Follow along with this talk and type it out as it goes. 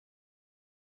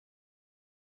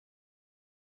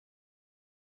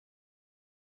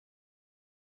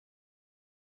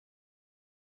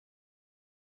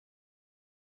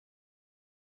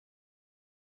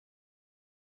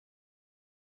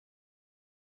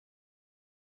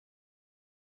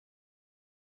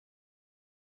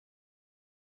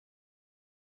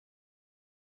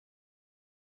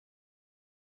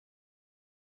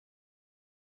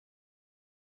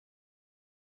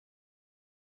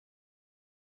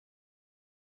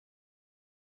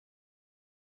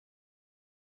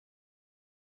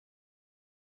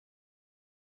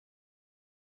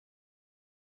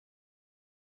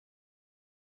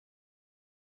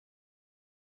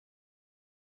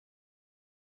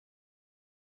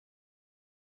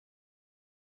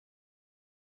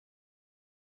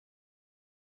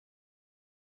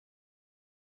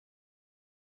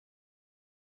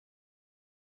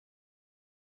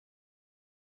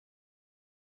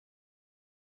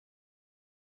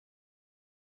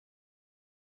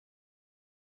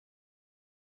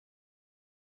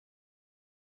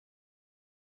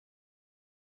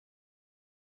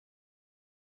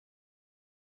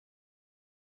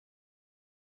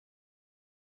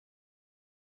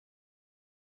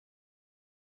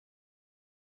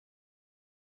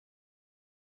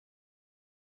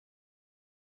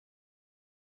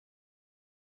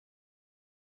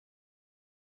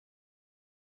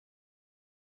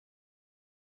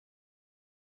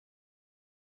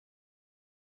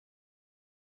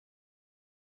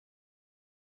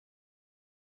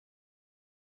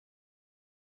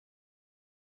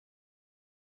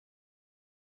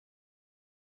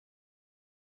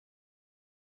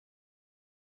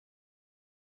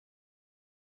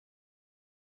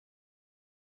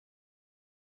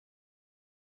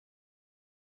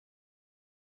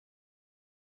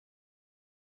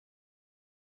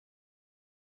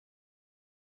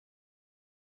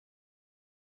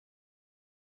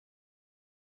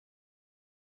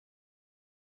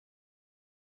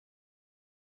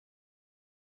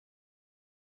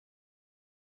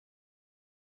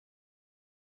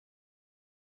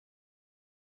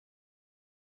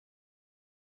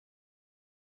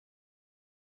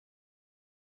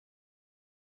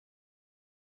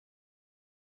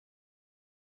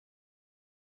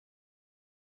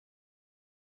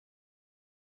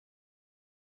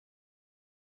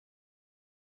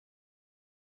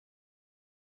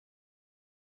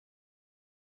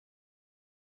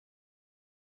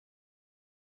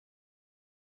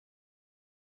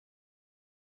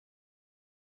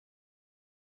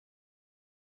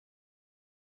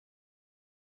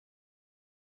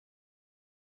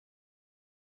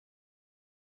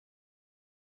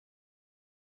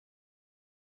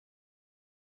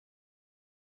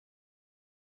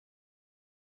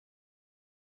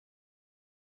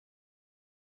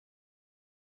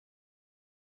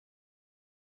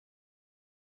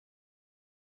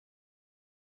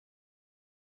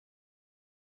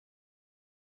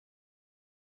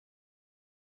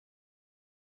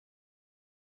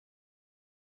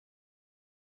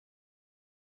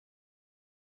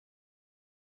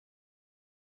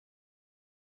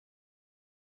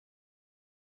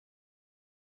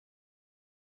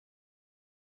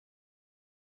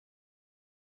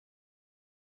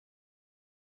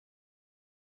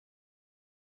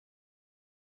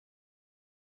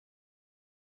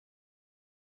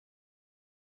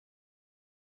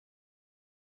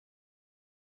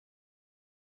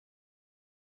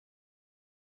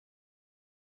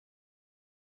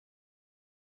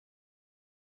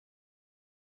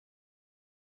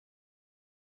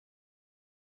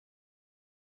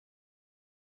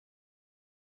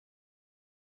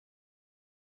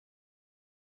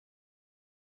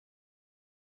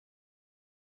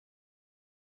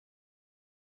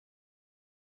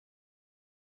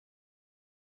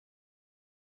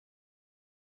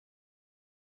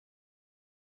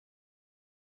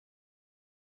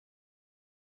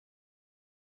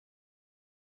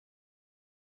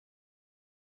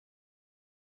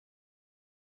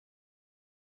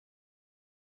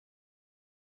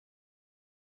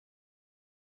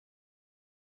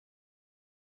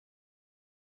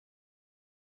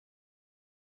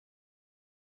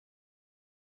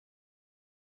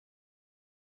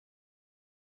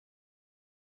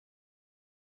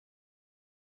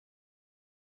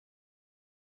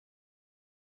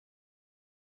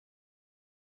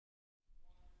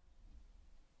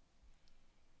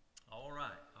All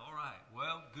right.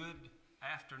 Well, good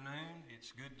afternoon.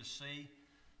 It's good to see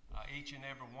each and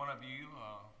every one of you.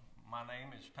 My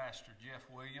name is Pastor Jeff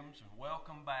Williams, and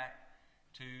welcome back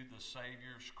to the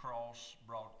Savior's Cross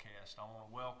broadcast. I want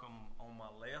to welcome on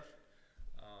my left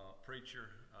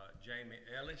Preacher Jamie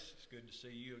Ellis. It's good to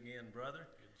see you again, brother.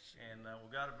 And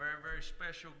we've got a very, very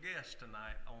special guest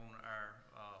tonight on our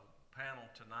panel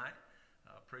tonight,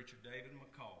 Preacher David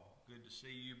McCall. Good to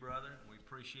see you, brother. We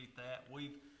appreciate that.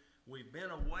 We've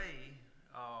been away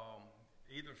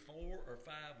either 4 or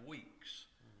 5 weeks.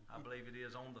 I believe it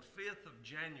is on the 5th of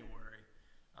January.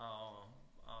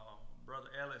 Brother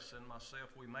Ellis and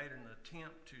myself, we made an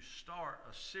attempt to start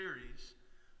a series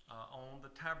on the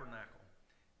Tabernacle.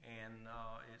 And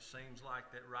it seems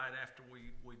like that right after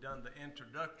we done the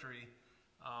introductory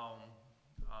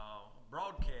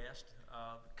broadcast,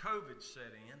 the COVID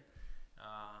set in.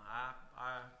 I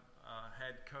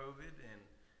had COVID, and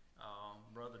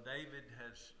Brother David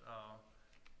has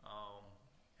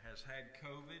had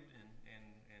COVID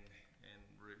and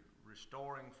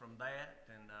restoring from that.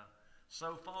 And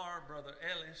so far, Brother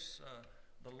Ellis,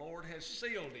 the Lord has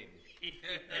sealed him.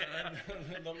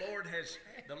 the Lord has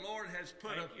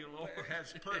put a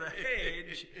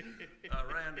hedge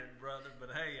around it, brother. But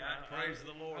hey, I praise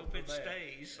the Lord. Hope for it that.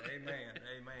 stays. Amen.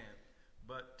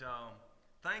 But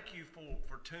thank you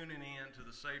for tuning in to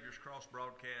the Savior's Cross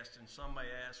broadcast. And some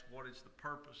may ask, what is the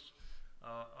purpose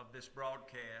of this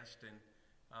broadcast? And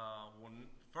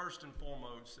first and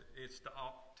foremost, it's to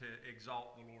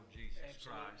exalt the Lord Jesus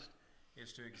Christ.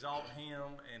 It's to exalt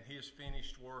Him and His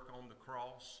finished work on the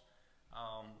cross.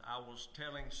 I was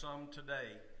telling some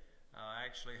today, I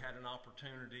actually had an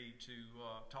opportunity to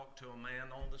talk to a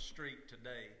man on the street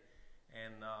today,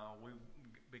 and we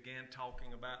began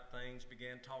talking about things,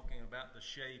 began talking about the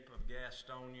shape of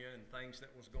Gastonia and things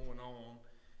that was going on,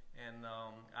 and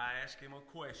I asked him a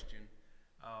question.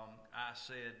 I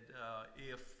said,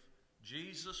 if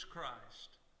Jesus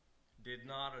Christ did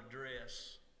not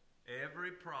address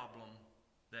every problem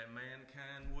that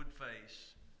mankind would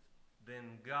face,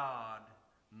 then God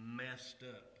messed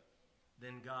up.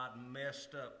 Then God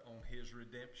messed up on His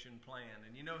redemption plan.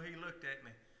 And you know, he looked at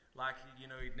me like, you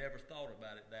know, he'd never thought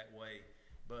about it that way.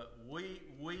 But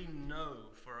we know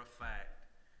for a fact,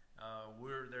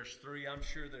 I'm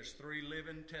sure there's 3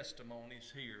 living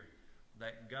testimonies here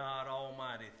that God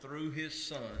Almighty, through His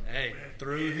Son, and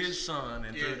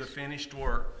through the finished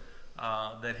work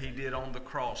that He did on the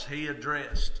cross, He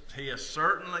has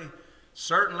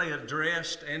certainly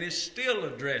addressed and is still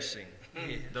addressing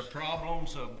the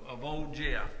problems of old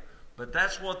Jeff. But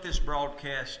that's what this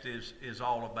broadcast is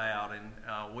all about,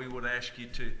 and we would ask you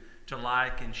to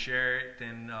like and share it,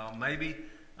 and maybe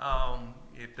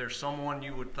if there's someone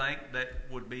you would think that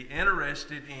would be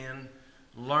interested in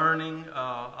learning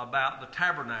about the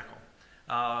tabernacle.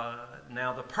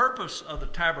 Now, the purpose of the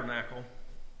tabernacle,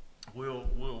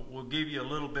 we'll give you a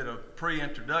little bit of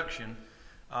pre-introduction.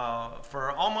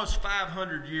 For almost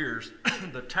 500 years,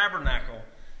 the tabernacle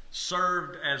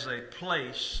served as a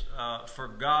place for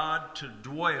God to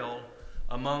dwell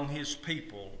among His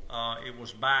people. It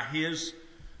was by His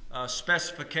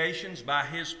specifications, by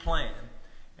His plan.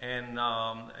 And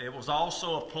it was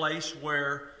also a place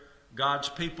where God's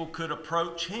people could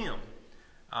approach Him.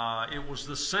 It was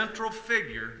the central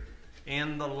figure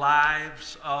in the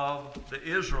lives of the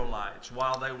Israelites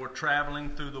while they were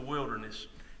traveling through the wilderness.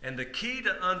 And the key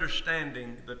to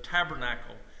understanding the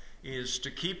tabernacle is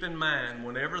to keep in mind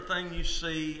when everything you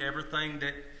see, everything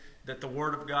that the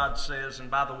Word of God says, and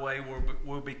by the way,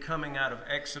 we'll be coming out of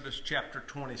Exodus chapter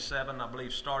 27, I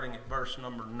believe starting at verse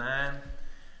number 9.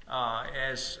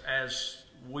 As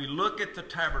we look at the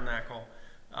tabernacle,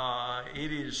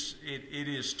 it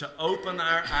is to open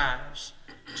our eyes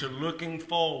to looking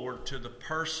forward to the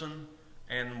person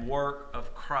and work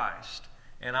of Christ.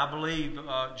 And I believe,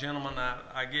 gentlemen,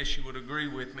 I guess you would agree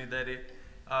with me that it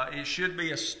should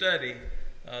be a study.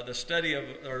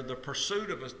 The pursuit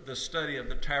of the study of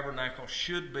the tabernacle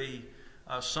should be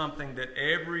something that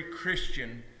every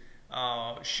Christian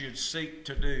should seek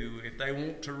to do if they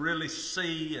want to really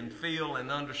see and feel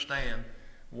and understand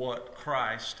what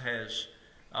Christ has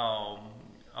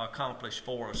accomplished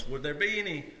for us. Would there be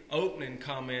any opening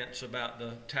comments about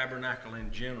the tabernacle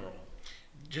in general?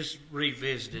 Just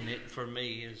revisiting it for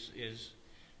me is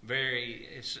very,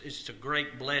 it's a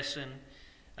great blessing,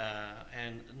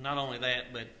 and not only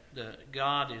that, but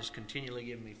God is continually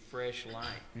giving me fresh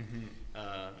light,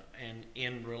 and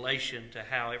in relation to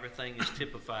how everything is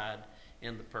typified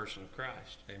in the person of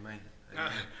Christ. Amen.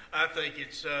 I think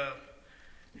it's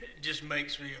it just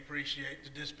makes me appreciate the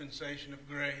dispensation of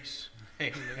grace.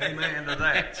 Amen to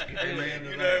that. Amen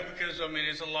to You that. know, because I mean,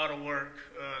 it's a lot of work.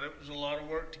 That was a lot of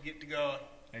work to get to God.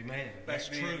 Amen. Back That's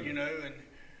then, true. you know, and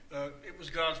it was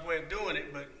God's way of doing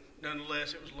it, but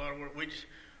nonetheless, it was a lot of work.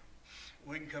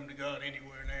 We can come to God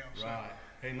anywhere now. So. Right.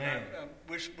 Amen.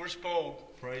 We're spoiled.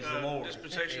 Praise the Lord.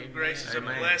 Dispensation of grace is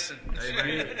Amen. a blessing.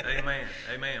 Amen. Amen.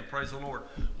 Amen. Praise the Lord.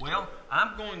 Well,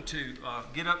 I'm going to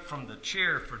get up from the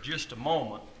chair for just a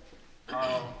moment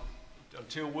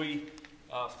until we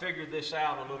figure this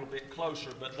out a little bit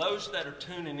closer. But those that are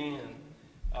tuning in,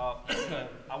 I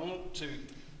want to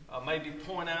maybe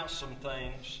point out some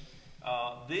things.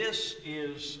 This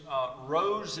is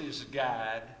Rose's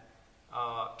guide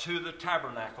to the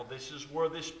tabernacle. This is where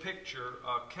this picture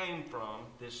came from,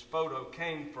 this photo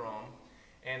came from,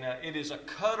 and it is a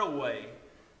cutaway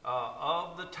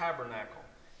of the tabernacle.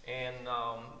 And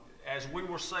as we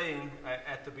were saying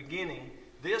at the beginning,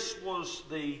 this was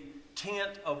the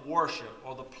tent of worship,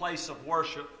 or the place of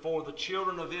worship for the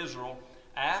children of Israel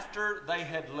after they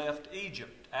had left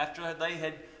Egypt, after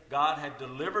God had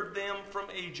delivered them from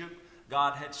Egypt.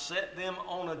 God had set them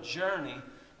on a journey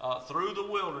through the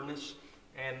wilderness,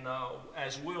 and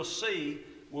as we'll see,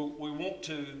 we want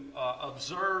to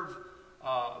observe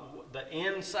the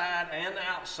inside and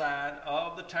outside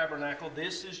of the tabernacle.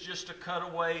 This is just a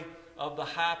cutaway of the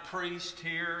high priest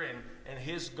here and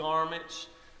his garments.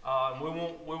 We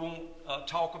won't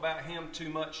talk about him too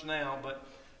much now, but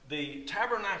the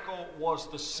tabernacle was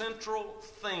the central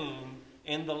theme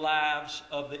in the lives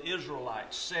of the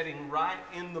Israelites, sitting right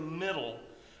in the middle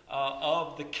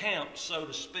of the camp, so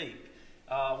to speak.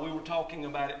 We were talking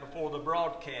about it before the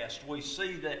broadcast. We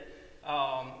see that,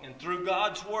 and through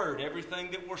God's Word,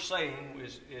 everything that we're saying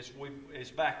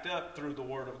is backed up through the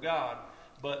Word of God.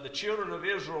 But the children of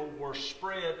Israel were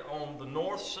spread on the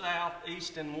north, south,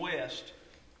 east, and west.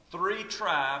 3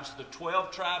 tribes, the 12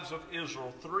 tribes of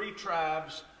Israel, 3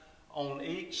 tribes on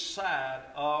each side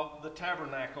of the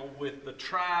tabernacle, with the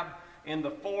tribe in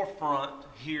the forefront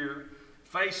here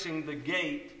facing the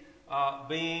gate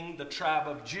being the tribe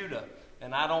of Judah.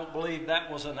 And I don't believe that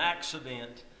was an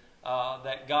accident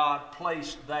that God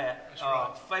placed that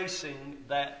facing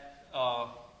that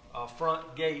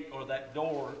front gate or that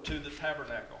door to the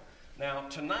tabernacle. Now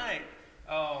tonight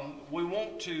we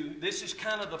want to, this is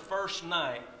kind of the first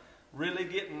night really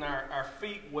getting our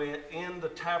feet wet in the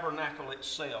tabernacle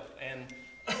itself. And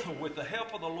with the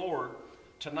help of the Lord,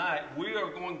 tonight we are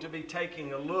going to be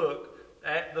taking a look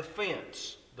at the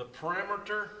fence, the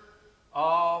perimeter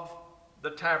of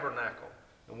the tabernacle.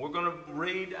 And we're going to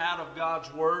read out of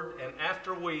God's Word, and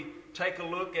after we take a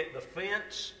look at the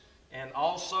fence and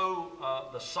also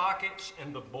the sockets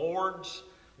and the boards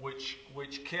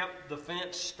which kept the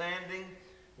fence standing,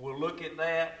 we'll look at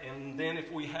that, and then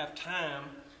if we have time,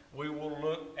 we will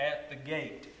look at the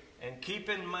gate. And keep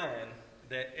in mind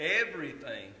that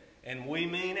everything, and we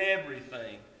mean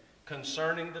everything,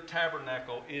 concerning the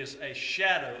tabernacle is a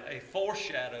shadow, a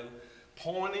foreshadow,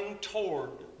 pointing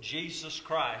toward Jesus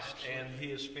Christ and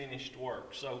His finished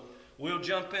work. So we'll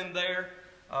jump in there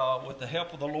with the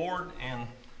help of the Lord, and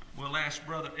we'll ask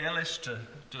Brother Ellis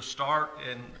to start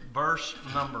in verse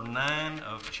number 9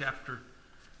 of chapter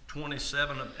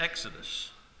 27 of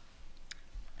Exodus.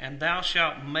 And thou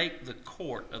shalt make the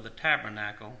court of the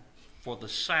tabernacle for the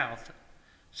south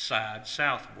side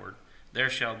southward.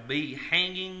 There shall be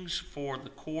hangings for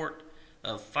the court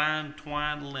of fine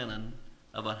twined linen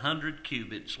of 100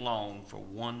 cubits long for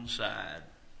one side.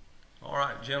 All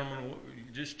right, gentlemen,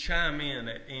 just chime in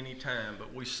at any time.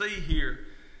 But we see here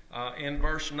in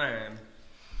verse 9,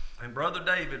 and Brother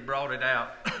David brought it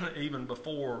out even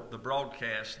before the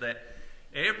broadcast, that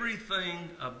everything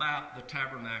about the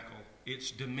tabernacle,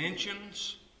 its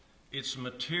dimensions, its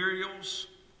materials,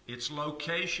 its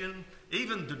location,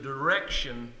 even the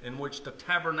direction in which the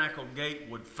tabernacle gate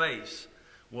would face,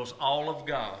 was all of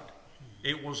God.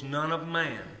 It was none of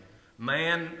man.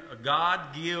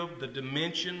 God give the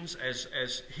dimensions,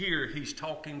 as here he's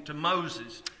talking to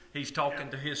Moses. He's talking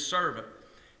to his servant.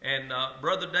 And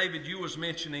Brother David, you was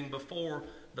mentioning before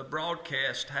the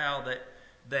broadcast how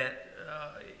that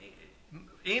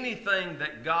anything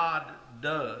that God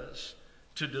does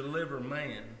to deliver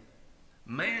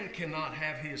man cannot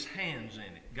have his hands in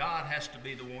it. God has to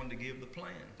be the one to give the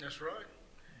plan. That's right.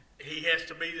 He has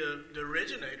to be the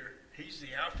originator. He's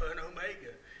the Alpha and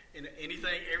Omega. And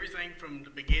everything from the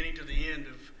beginning to the end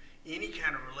of any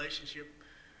kind of relationship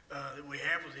that we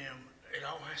have with Him, it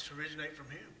all has to originate from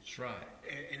Him. That's right.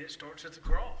 And it starts at the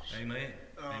cross. Amen.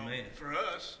 Amen. For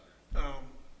us,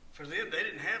 for them, they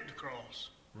didn't have the cross.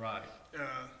 Right.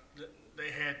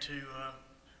 They had to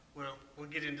Well, we'll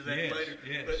get into that Yes, later.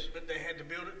 yes. But they had to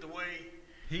build it the way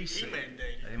he said.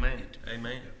 mandated. Amen.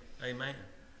 Amen. Amen.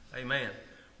 Amen.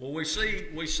 Well, we see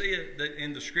it that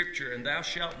in the scripture, and thou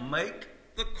shalt make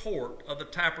the court of the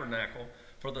tabernacle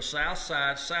for the south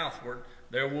side southward.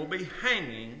 There will be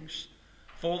hangings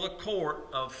for the court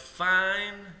of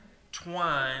fine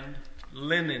twined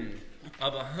linen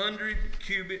of 100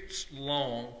 cubits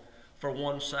long for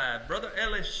one side. Brother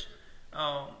Ellis,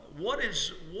 what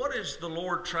is the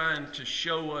Lord trying to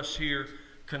show us here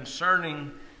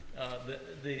concerning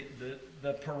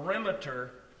the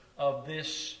perimeter of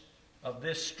this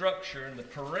structure and the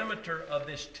perimeter of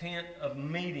this tent of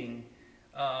meeting?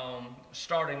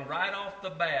 Starting right off the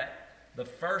bat, the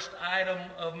first item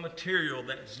of material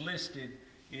that's listed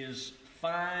is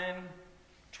fine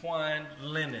twined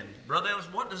linen. Brother Ellis,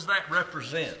 what does that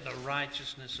represent? The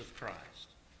righteousness of Christ.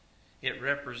 It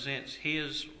represents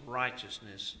His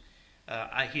righteousness,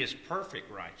 His perfect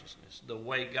righteousness, the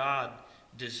way God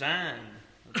designed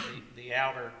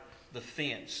the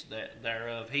fence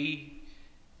thereof. He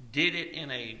did it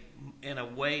in a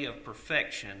way of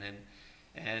perfection,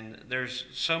 and there's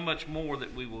so much more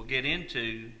that we will get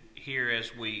into here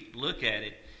as we look at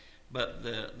it. But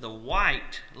the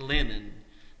white linen,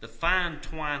 the fine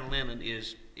twined linen,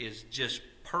 is just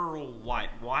pearl white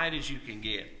as you can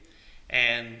get.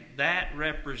 And that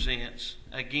represents,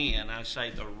 again, I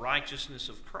say, the righteousness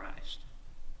of Christ.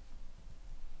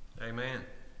 Amen.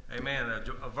 Amen.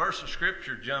 A verse of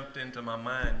Scripture jumped into my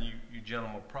mind. You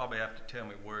gentlemen will probably have to tell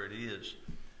me where it is.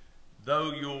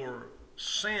 Though your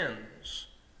sins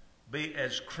be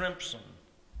as crimson,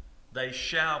 they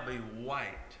shall be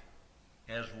white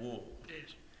as wool.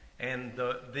 Yes. And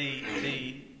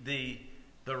the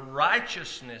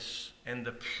righteousness and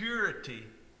the purity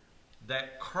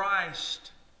that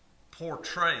Christ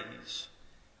portrays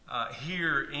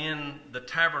here in the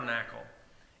tabernacle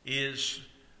is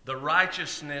the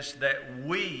righteousness that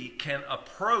we can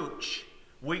approach.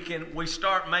 We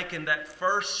start making that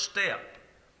first step.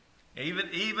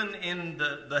 Even in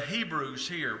the Hebrews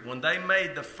here, when they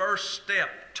made the first step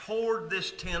toward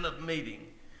this tent of meeting,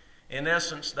 in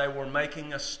essence, they were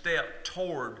making a step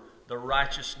toward the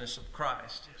righteousness of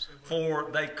Christ. Yes, for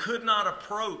they could not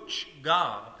approach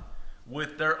God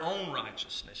with their own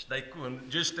righteousness. They,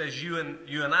 just as you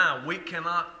and I, we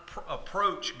cannot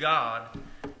approach God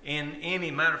in any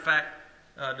matter of fact.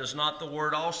 Does not the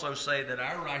word also say that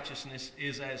our righteousness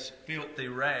is as filthy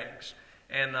rags?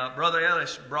 And Brother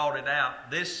Ellis brought it out.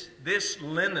 This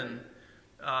linen,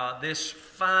 this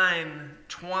fine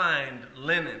twined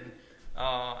linen,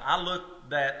 I looked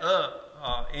that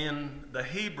up in the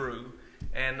Hebrew,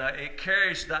 and it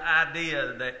carries the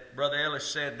idea that Brother Ellis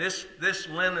said this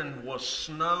linen was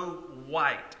snow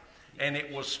white, and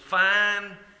it was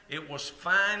fine. It was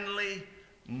finely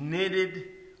knitted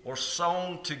or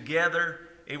sewn together.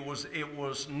 It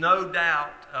was no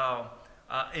doubt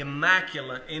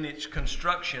immaculate in its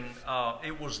construction.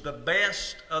 It was the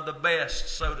best of the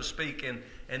best, so to speak.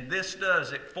 And this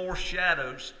it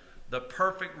foreshadows the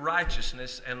perfect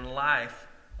righteousness and life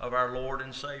of our Lord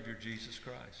and Savior, Jesus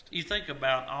Christ. You think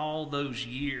about all those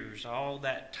years, all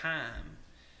that time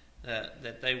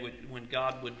that they would, when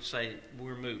God would say,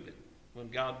 we're moving, when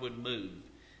God would move,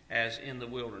 as in the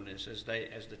wilderness, as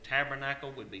the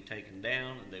tabernacle would be taken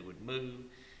down and they would move,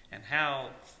 and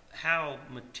how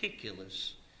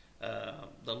meticulous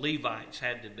the Levites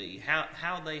had to be,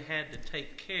 how they had to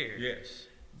take care. Yes.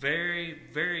 Very,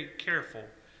 very careful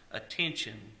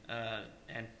attention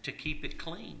and to keep it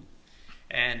clean.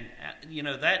 And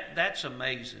that's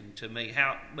amazing to me.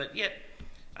 But yet,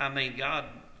 I mean, God,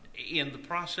 in the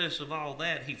process of all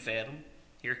that, He fed them.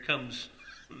 Here comes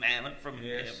manna from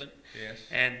heaven. Yes.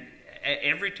 And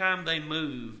every time they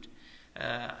moved,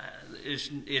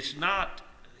 it's not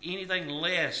anything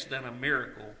less than a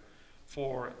miracle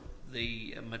for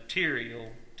the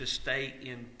material to stay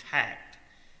intact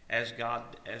as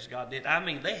God did. I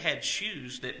mean, they had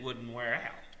shoes that wouldn't wear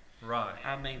out. Right.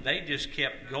 I mean, they just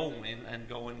kept going and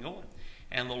going.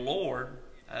 And the Lord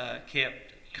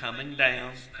kept coming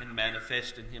down and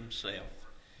manifesting Himself.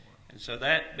 And so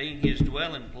that being His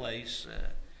dwelling place,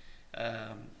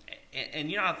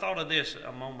 and I thought of this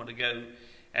a moment ago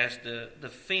as the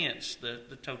fence,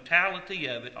 the totality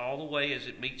of it, all the way as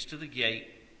it meets to the gate,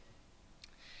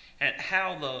 and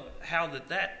how the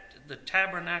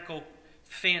tabernacle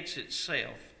fence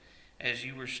itself, as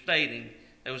you were stating,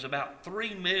 there was about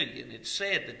 3 million. It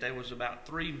said that there was about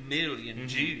 3 million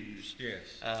Jews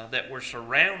that were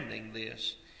surrounding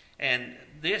this, and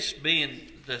this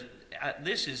being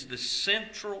this is the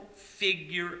central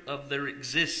figure of their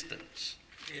existence.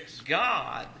 Yes.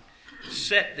 God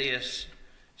set this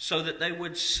so that they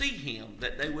would see him,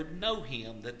 that they would know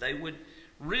him, that they would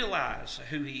realize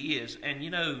who he is. And, you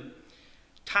know,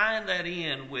 tying that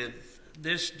in with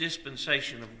this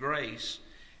dispensation of grace,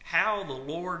 how the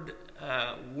Lord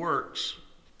works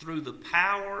through the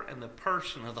power and the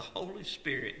person of the Holy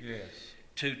Spirit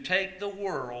to take the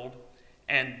world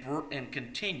and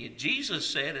continue. Jesus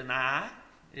said, and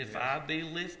if I be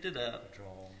lifted up,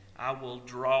 I will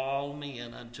draw all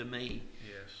men unto me.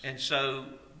 And so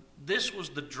this was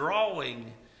the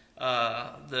drawing,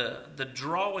 the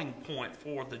drawing point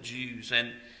for the Jews.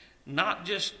 And not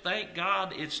just, thank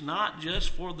God, it's not just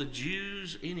for the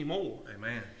Jews anymore.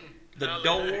 Amen. The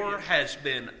door has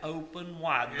been opened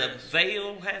wide. The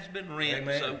veil has been rent.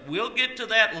 Amen. So we'll get to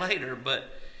that later, but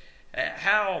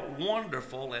how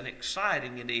wonderful and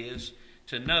exciting it is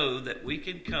to know that we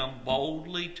can come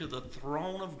boldly to the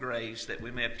throne of grace that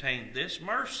we may obtain this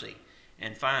mercy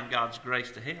and find God's grace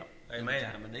to help in the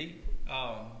time of need.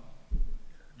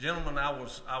 Gentlemen, I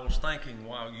was thinking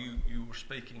while you were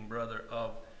speaking, brother,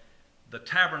 of the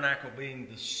tabernacle being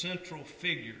the central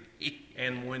figure.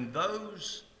 And when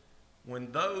those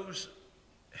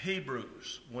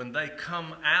Hebrews, when they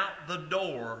come out the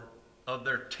door of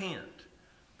their tent,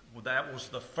 well, that was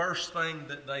the first thing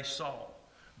that they saw.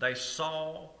 They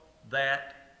saw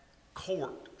that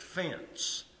court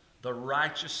fence, the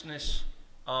righteousness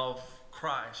of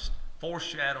Christ,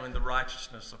 foreshadowing the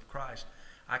righteousness of Christ.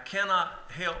 I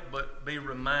cannot help but be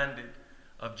reminded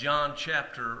of John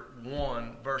chapter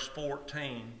 1, verse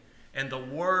 14. And the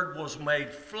Word was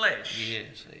made flesh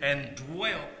and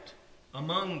dwelt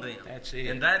among them. That's it.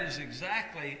 And that is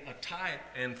exactly a type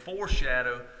and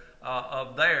foreshadow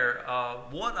of there.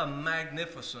 What a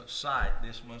magnificent sight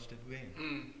this must have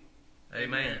been.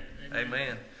 Amen.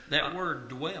 Amen. That word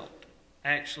dwelt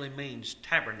actually means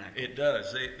tabernacle. It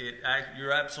does.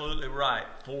 You're absolutely right.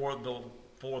 For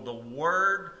the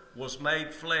Word was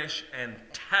made flesh and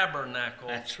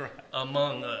tabernacle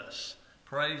among us.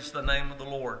 Praise the name of the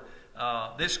Lord.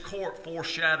 This court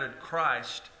foreshadowed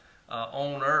Christ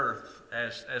on earth,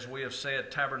 as we have said,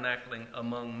 tabernacling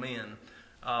among men.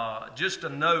 Just a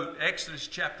note, Exodus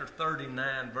chapter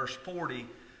 39, verse 40,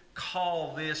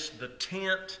 call this the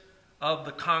tent of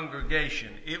the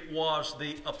congregation. It was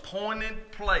the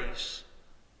appointed place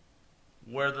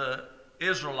where the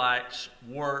Israelites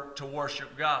were to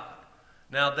worship God.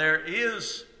 Now, there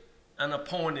is an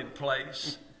appointed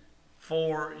place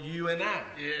for you and I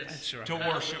to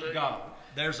worship God.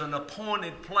 There's an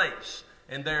appointed place,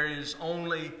 and there is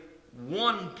only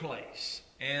one place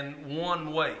and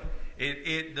one way.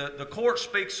 The court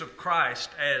speaks of Christ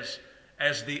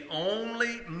as the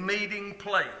only meeting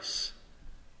place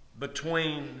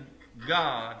between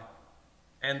God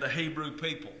and the Hebrew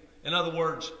people. In other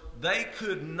words, they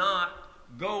could not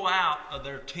go out of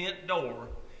their tent door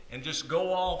and just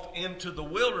go off into the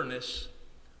wilderness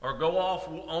or go off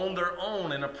on their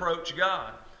own and approach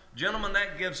God. Gentlemen,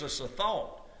 that gives us a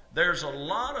thought. There's a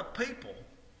lot of people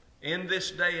in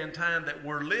this day and time that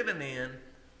we're living in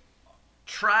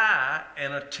try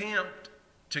and attempt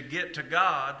to get to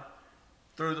God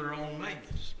through their own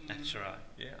means. That's right.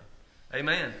 Yeah.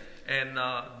 Amen. And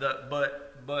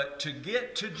but to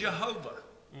get to Jehovah,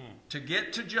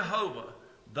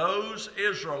 those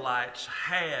Israelites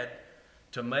had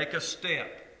to make a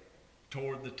step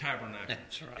toward the tabernacle.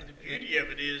 That's right. And the beauty of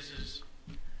it is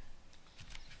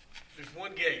there's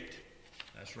one gate.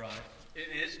 That's right. It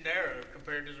is narrow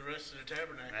compared to the rest of the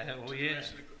tabernacle. Oh, yeah.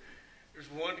 There's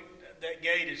one, that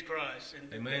gate is Christ,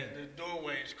 and Amen. the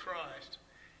doorway is Christ.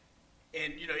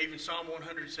 And, you know, even Psalm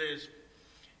 100 says,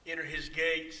 enter his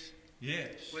gates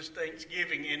with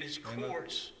thanksgiving and his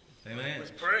courts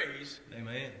with praise.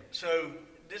 Amen. So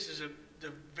this is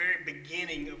the very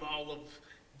beginning of all of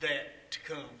that to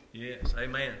come. Yes,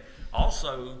 amen.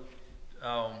 Also,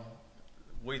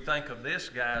 we think of this,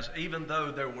 guys, even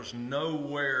though there was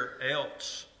nowhere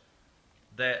else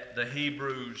that the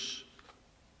Hebrews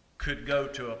could go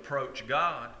to approach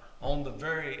God, on the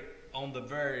very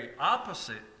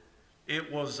opposite,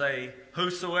 it was a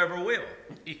whosoever will.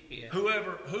 Yeah.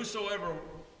 Whosoever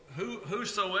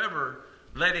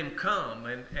let him come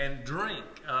and drink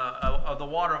of the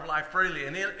water of life freely.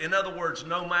 And in other words,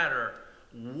 no matter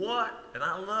what, and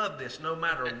I love this, no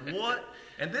matter what,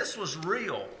 and this was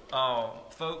real,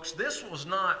 folks. This is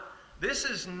not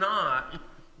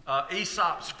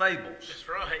Aesop's fables. That's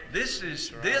right.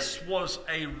 This was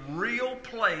a real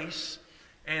place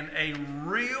and a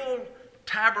real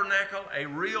tabernacle, a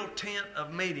real tent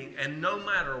of meeting. And no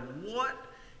matter what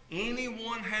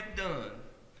anyone had done,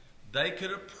 they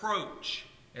could approach,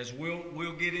 as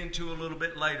we'll get into a little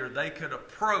bit later, they could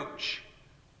approach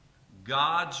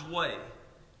God's way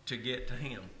to get to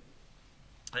Him.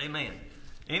 Amen.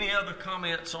 Any other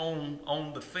comments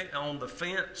on the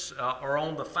fence or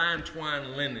on the fine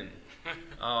twine linen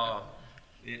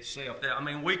itself? I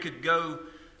mean, we could go.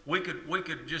 We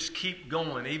could just keep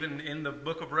going. Even in the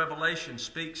book of Revelation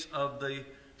speaks of the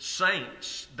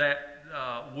saints that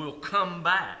will come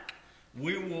back.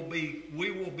 We will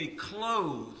be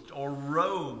clothed or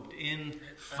robed in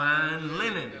fine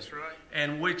linen. That's right.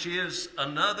 And which is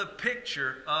another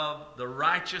picture of the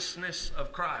righteousness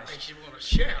of Christ. Makes you want to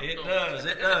shout. It does.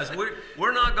 It does.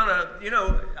 We're not going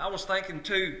to, I was thinking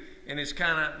too, and it's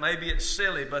kind of, maybe it's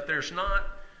silly, but there's not,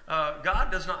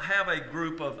 God does not have a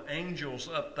group of angels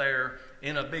up there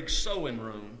in a big sewing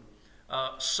room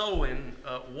sewing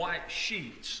white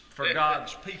sheets for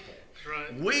God's people.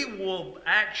 Right. We will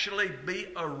actually be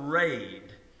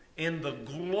arrayed in the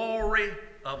glory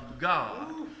of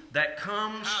God that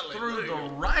comes through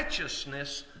the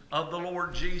righteousness of the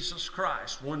Lord Jesus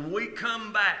Christ. When we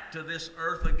come back to this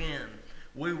earth again,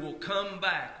 we will come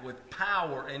back with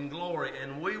power and glory,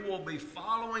 and we will be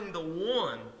following the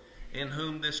one in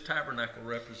whom this tabernacle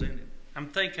represented. I'm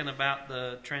thinking about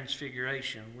the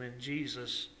transfiguration when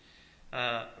Jesus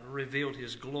revealed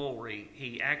His glory.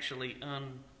 He actually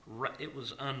it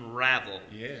was unraveled,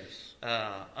 yes,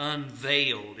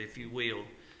 unveiled, if you will,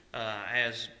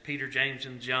 as Peter, James,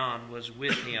 and John was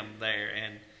with Him there,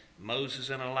 and Moses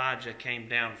and Elijah came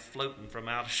down floating from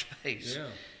outer space,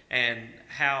 and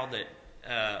how that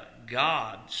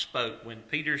God spoke. When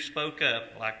Peter spoke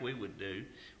up, like we would do,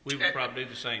 we would probably do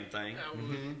the same thing,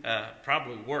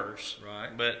 probably worse,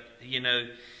 right? But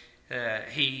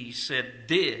He said,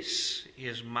 "This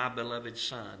is my beloved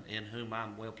Son, in whom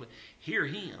I'm well pleased." Hear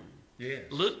Him. Yes.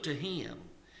 Look to Him.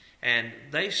 And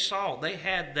they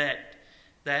had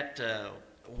that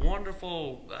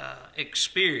wonderful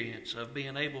experience of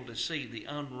being able to see the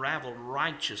unraveled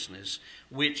righteousness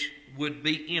which would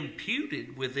be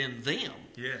imputed within them.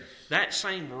 Yes. That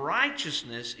same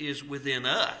righteousness is within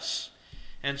us.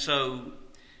 And so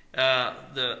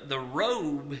the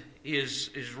robe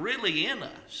is really in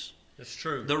us. That's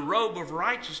true. The robe of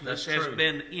righteousness has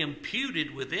been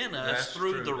imputed within us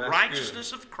through the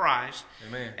righteousness of Christ.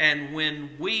 Amen. And when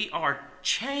we are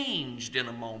changed in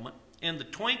a moment, in the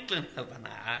twinkling of an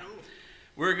eye,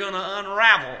 we're going to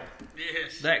unravel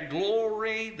that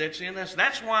glory that's in us.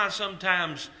 That's why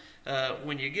sometimes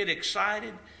when you get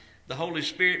excited, the Holy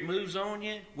Spirit moves on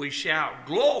you, we shout,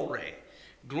 "Glory!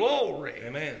 Glory!"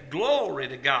 Amen. Glory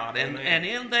to God. And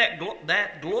in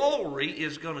that glory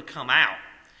is going to come out.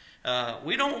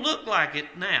 We don't look like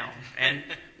it now, and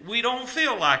we don't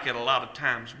feel like it a lot of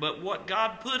times, but what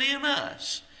God put in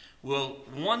us will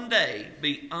one day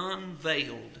be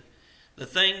unveiled. The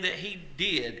thing that He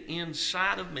did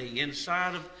inside of me,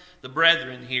 inside of the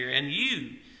brethren here, and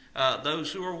you,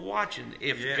 those who are watching,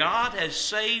 if God has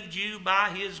saved you by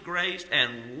His grace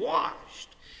and washed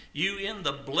you in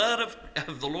the blood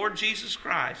of the Lord Jesus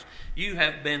Christ, you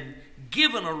have been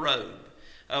given a robe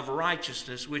of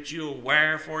righteousness which you'll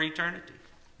wear for eternity.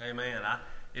 Amen.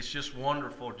 It's just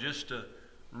wonderful just to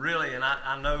really, and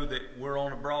I know that we're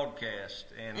on a broadcast,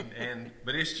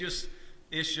 but it's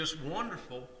just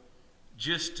wonderful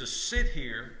just to sit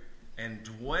here and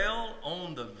dwell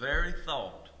on the very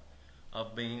thought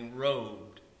of being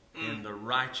robed in the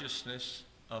righteousness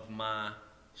of my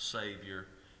Savior.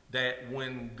 That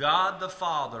when God the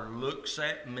Father looks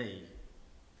at me,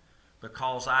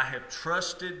 because I have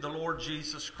trusted the Lord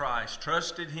Jesus Christ,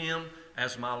 trusted Him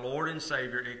as my Lord and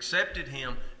Savior, accepted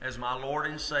Him as my Lord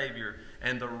and Savior,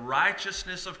 and the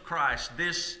righteousness of Christ,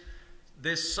 this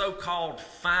so-called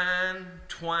fine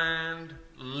twined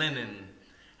linen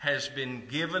has been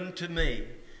given to me,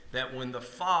 that when the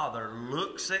Father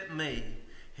looks at me,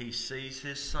 He sees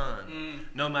His Son.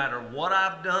 No matter what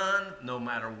I've done, no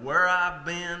matter where I've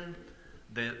been,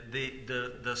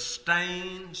 the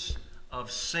stains of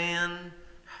sin,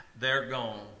 they're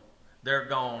gone. They're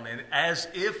gone. And as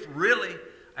if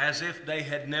they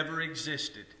had never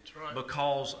existed,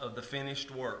 because of the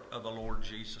finished work of the Lord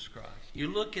Jesus Christ.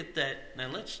 You look at that. Now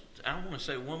I want to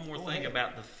say one more thing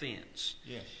about the fence.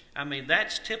 Yes. I mean,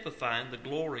 that's typifying the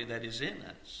glory that is in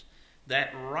us.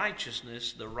 That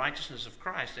righteousness, the righteousness of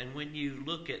Christ. And when you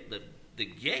look at the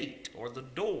gate or the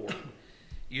door,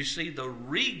 you see the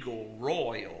regal,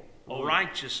 royal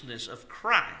righteousness of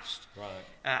Christ. Right.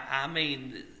 I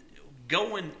mean,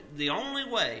 the only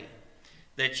way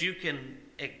that you can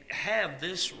have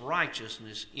this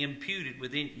righteousness imputed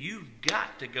within you've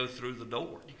got to go through the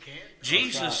door. You can't.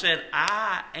 Jesus said,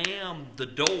 "I am the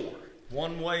door."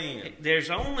 One way in.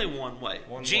 There's only one way.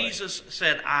 Jesus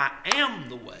said, "I am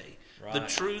the way." the Right.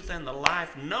 truth, and the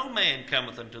life. No man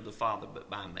cometh unto the Father but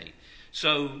by me.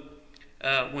 So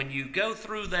when you go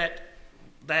through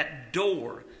that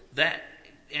door,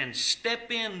 and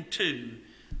step into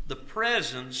the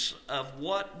presence of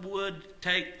what would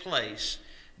take place,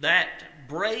 that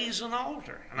brazen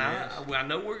altar. And Yes. I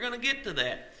know we're going to get to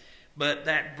that. But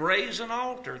that brazen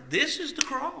altar, this is the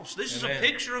cross. This is a Amen.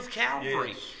 picture of Calvary.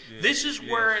 Yes, yes, This is yes.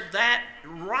 where that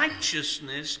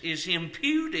righteousness is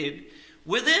imputed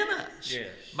within us Yes.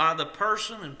 by the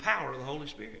person and power of the Holy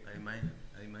Spirit. Amen.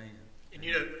 Amen. And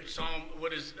you know, Psalm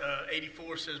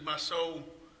 84 says, "My soul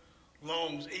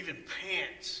longs, even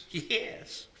pants,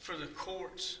 Yes. for the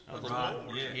courts of the Right.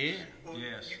 Lord." Yes. Yeah. Well,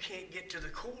 Yes. you can't get to the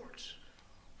courts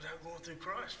without going through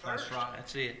Christ first. That's right.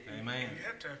 That's it. Amen. You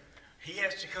have to. He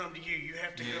has to come to you. You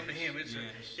have to come to Yes, Him. It's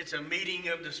yes. it's a meeting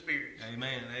of the Spirit.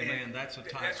 Amen. Amen. And That's a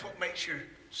title. That's what makes your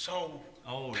soul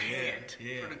Oh, yeah, pant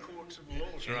yeah. for the courts of the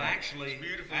Lord. And actually, It's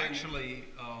beautiful, isn't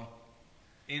it?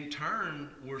 in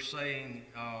turn, we're saying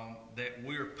that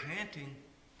we're panting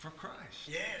for Christ.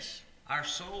 Yes. Our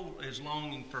soul is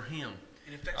longing for Him.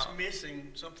 And if that's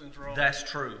missing, something's wrong. That's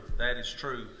true. That is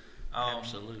true.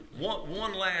 Absolutely.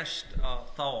 One last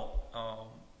thought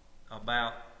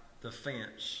about the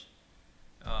fence.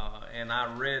 And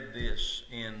I read this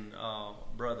in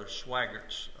Brother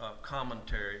Swaggart's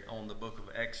commentary on the book of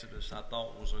Exodus. I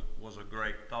thought was a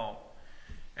great thought.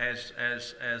 As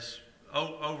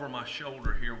over my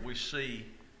shoulder here, we see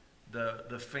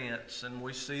the fence, and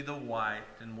we see the white,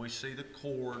 and we see the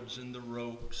cords and the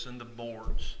ropes and the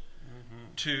boards.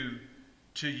 Mm-hmm.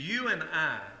 To you and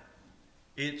I,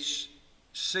 it's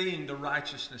seeing the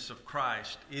righteousness of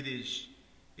Christ. It is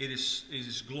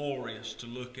glorious to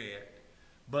look at.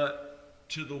 But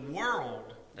to the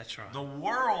world, That's right. the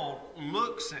world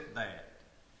looks at that,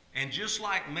 and just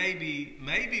like maybe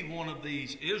one of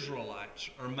these Israelites,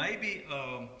 or maybe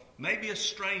a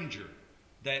stranger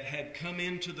that had come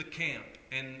into the camp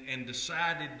and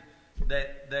decided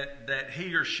that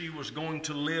he or she was going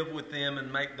to live with them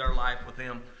and make their life with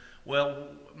them. Well,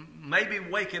 maybe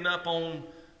waking up on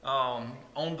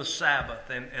the Sabbath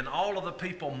and all of the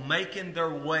people making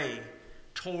their way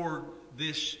toward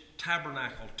this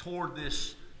tabernacle, toward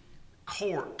this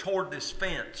court, toward this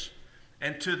fence,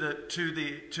 and to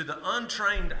the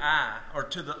untrained eye, or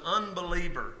to the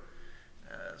unbeliever,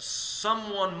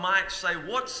 someone might say,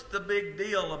 "What's the big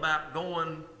deal about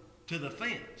going to the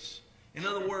fence?" In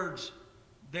other words,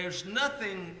 there's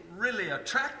nothing really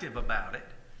attractive about it.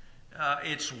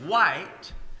 It's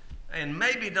white, and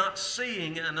maybe not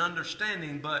seeing and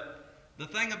understanding, but the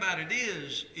thing about it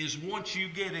is once you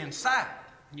get inside,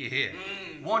 Yeah.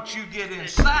 once you get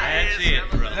inside, That's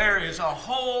it, brother. there is a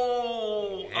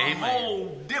whole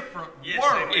different Yes,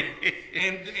 world.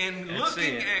 amen. And That's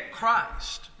looking it. at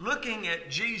Christ, looking at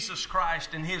Jesus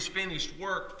Christ and His finished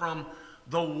work from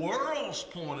the world's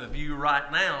point of view right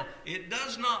now, it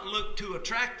does not look too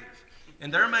attractive.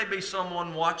 And there may be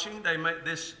someone watching.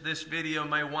 This video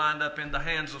may wind up in the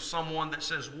hands of someone that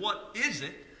says, "What is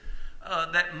it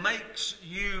that makes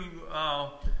you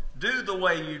do the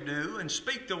way you do, and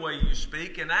speak the way you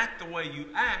speak, and act the way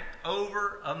you act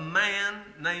over a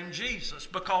man named Jesus?"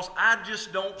 Because I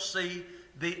just don't see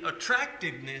the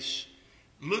attractiveness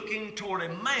looking toward a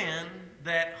man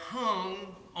that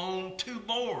hung on two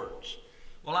boards.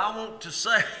 Well, I want to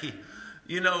say,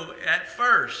 at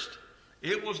first,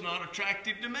 it was not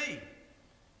attractive to me.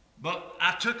 But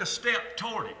I took a step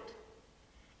toward it.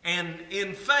 And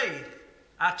in faith,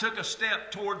 I took a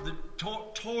step toward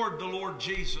the Lord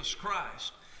Jesus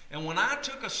Christ. And when I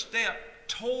took a step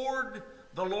toward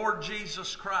the Lord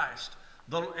Jesus Christ,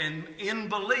 and in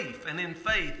belief and in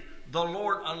faith, the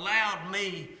Lord allowed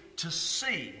me to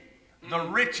see the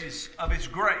riches of His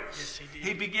grace. Yes, He did.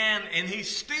 He began, and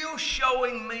He's still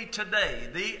showing me today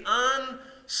the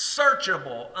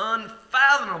unsearchable,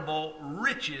 unfathomable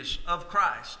riches of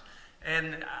Christ.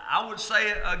 And I would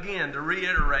say again, to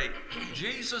reiterate,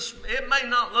 Jesus, it may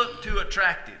not look too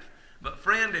attractive, but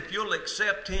friend, if you'll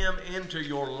accept Him into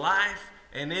your life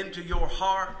and into your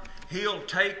heart, He'll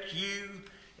take you,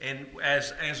 and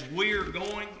as we're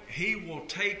going, He will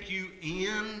take you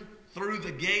in through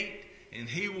the gate, and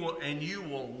you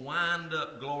will wind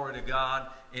up, glory to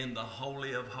God, in the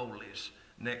Holy of Holies,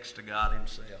 next to God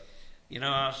Himself.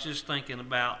 I was just thinking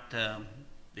about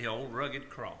the old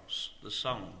rugged cross, the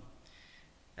song.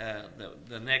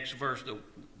 The next verse,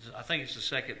 I think it's the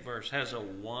second verse, has a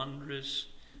wondrous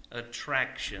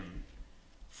attraction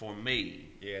for me.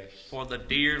 Yes. For the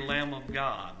dear Lamb of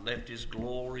God left His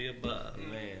glory above,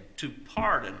 Amen. to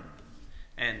pardon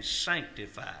and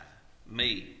sanctify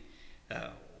me.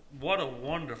 What a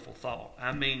wonderful thought.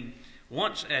 I mean,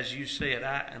 once, as you said,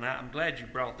 I'm glad you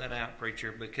brought that out,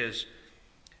 preacher, because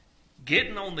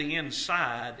getting on the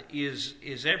inside is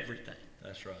everything.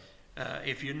 That's right.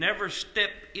 If you never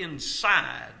step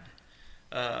inside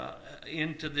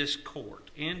into this court,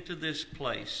 into this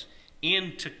place,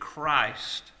 into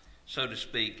Christ, so to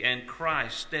speak, and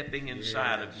Christ stepping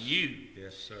inside of you.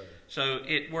 Yes, sir. So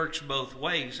it works both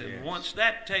ways. And once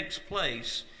that takes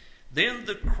place, then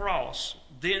the cross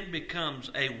then becomes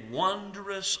a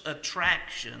wondrous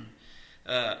attraction.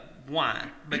 Why?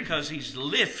 Because He's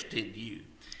lifted you.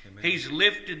 Amen. He's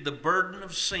lifted the burden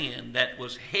of sin that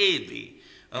was heavy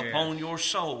upon your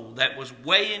soul, that was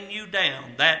weighing you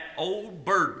down, that old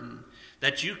burden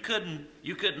that you couldn't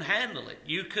handle it.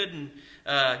 You couldn't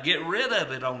get rid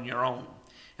of it on your own.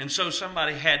 And so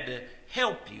somebody had to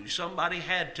help you. Somebody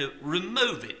had to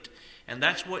remove it. And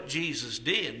that's what Jesus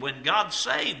did. When God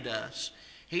saved us,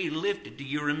 He lifted. Do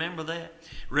you remember that?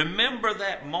 Remember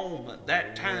that moment,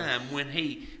 that time when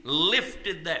He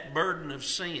lifted that burden of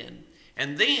sin.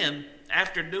 And then,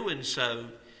 after doing so,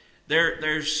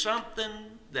 there's something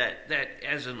that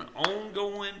as in an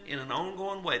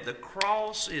ongoing way, the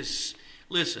cross is,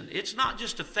 listen, it's not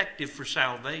just effective for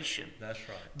salvation. That's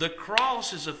right. The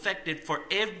cross is effective for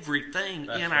everything in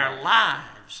right. our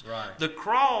lives. Right. The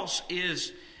cross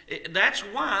is, that's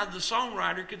why the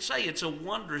songwriter could say it's a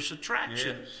wondrous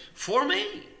attraction for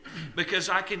me, because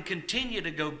I can continue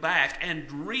to go back and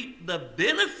reap the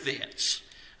benefits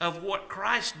of what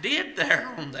Christ did there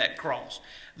on that cross.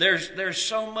 There's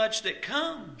so much that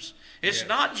comes. It's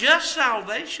not just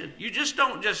salvation. You just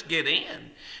don't just get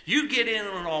in. You get in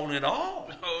on it all.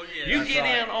 Oh, yeah. You get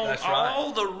in on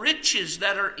all the riches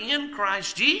that are in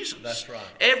Christ Jesus. That's right.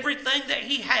 Everything that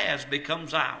He has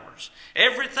becomes ours.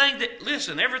 Everything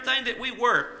that we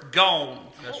work, gone.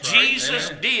 That's right. Jesus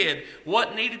Amen. did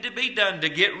what needed to be done to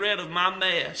get rid of my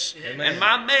mess. Amen. And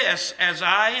my mess, as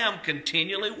I am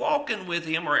continually walking with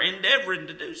Him or endeavoring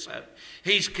to do so,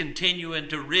 He's continuing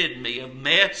to rid me of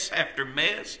mess after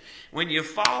mess. When you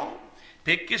fall,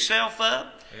 pick yourself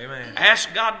up. Amen.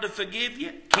 Ask God to forgive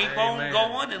you. Keep Amen. on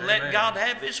going and let Amen. God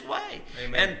have His way.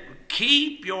 Amen. And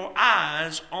keep your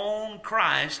eyes on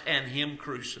Christ and Him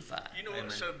crucified. You know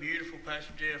what's so beautiful,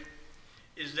 Pastor Jeff,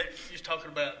 is that you're talking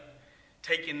about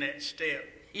taking that step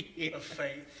of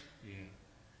faith. Yeah.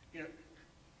 You know,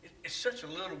 it's such a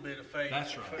little bit of faith.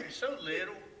 That's right. It's so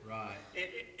little. Right.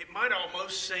 It might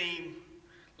almost seem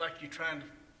like you're trying to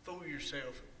fool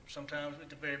yourself sometimes at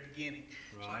the very beginning.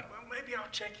 It's like, well, maybe I'll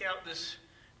check out this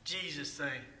Jesus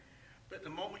thing. But the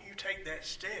moment you take that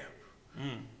step,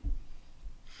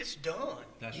 it's done.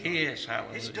 That's right. Yes,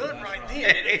 hallelujah. It's done That's right right.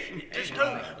 then. There's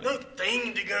no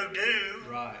thing to go do.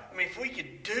 Right. I mean, if we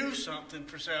could do something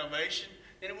for salvation,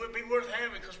 then it would be worth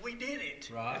having because we did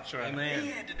it. Right. That's right. Amen.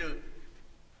 He had to do it.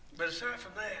 But aside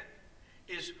from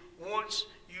that, is once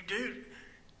you do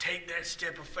take that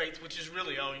step of faith, which is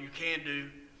really all you can do,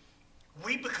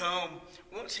 we become,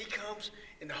 once He comes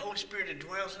and the Holy Spirit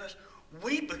dwells in us,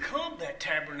 we become that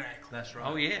tabernacle. That's right.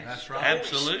 Oh, yes. That's right.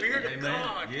 Absolutely. The Holy Spirit of Amen.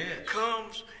 God Yes.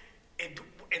 comes, and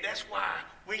that's why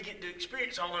we get to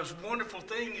experience all those wonderful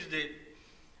things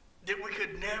that we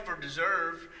could never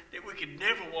deserve, that we could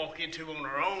never walk into on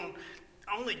our own.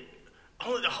 Only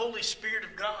the Holy Spirit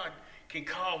of God can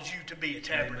cause you to be a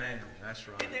tabernacle. Amen. That's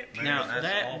right. Isn't that Now beautiful?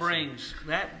 That's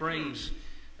that brings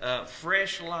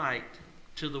fresh light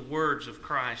to the words of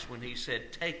Christ when He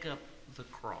said, "Take up the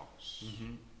cross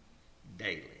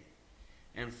daily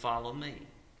and follow me."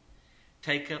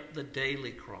 Take up the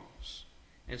daily cross.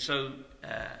 And so,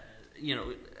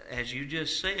 as you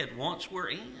just said, once we're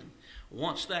in,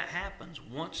 once that happens,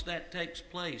 once that takes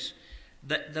place,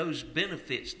 that those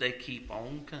benefits, they keep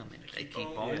on coming. They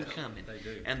keep on coming. They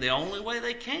do. And the only way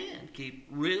they can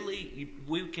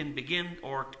we can begin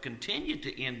or continue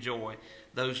to enjoy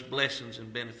those blessings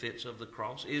and benefits of the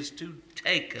cross is to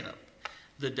take up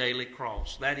the daily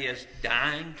cross. That is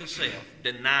dying to self,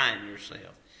 denying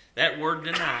yourself. That word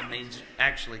deny means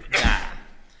actually die.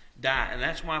 Die. And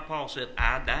that's why Paul said,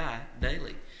 I die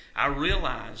daily. I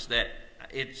realize that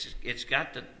it's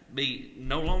got to be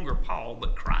no longer Paul,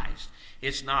 but Christ.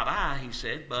 It's not I, he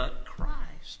said, but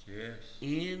Christ. Yes.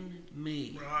 In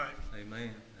me. Right.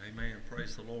 Amen. Amen.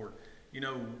 Praise the Lord. You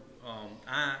know,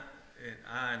 I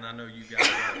know you guys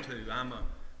are too.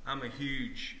 I'm a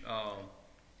huge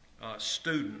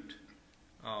student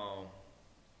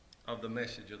of the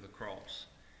message of the cross.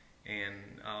 And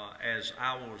as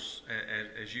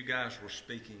you guys were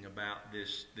speaking about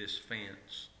this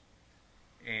fence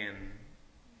and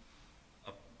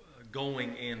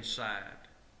going inside,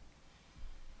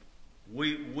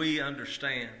 we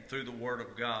understand through the Word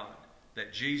of God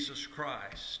that Jesus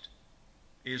Christ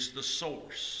is the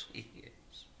source Yes.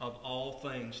 of all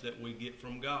things that we get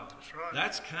from God. That's right.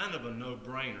 That's kind of a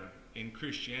no-brainer in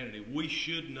Christianity. We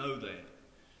should know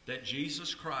that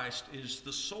Jesus Christ is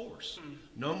the source.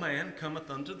 No man cometh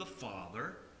unto the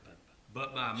Father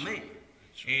but by me.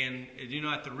 And, you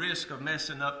know, at the risk of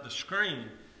messing up the screen,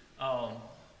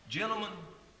 gentlemen,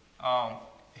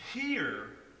 here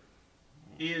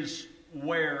is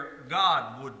where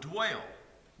God would dwell.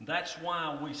 That's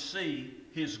why we see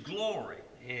His glory.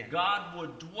 Yeah. God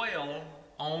would dwell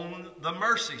on the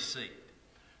mercy seat.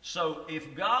 So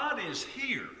if God is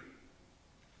here,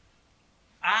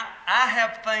 I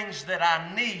have things that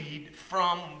I need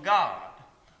from God.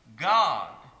 God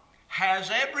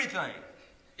has everything.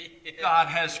 God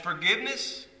has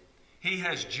forgiveness. He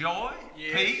has joy,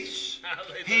 Yes. peace.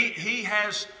 Hallelujah. He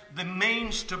has the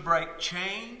means to break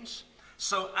chains.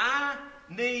 So I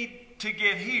need to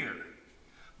get here.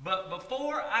 But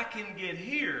before I can get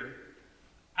here,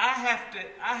 I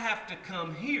have to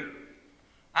come here.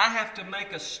 I have to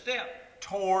make a step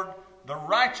toward the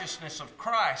righteousness of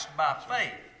Christ by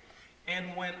faith.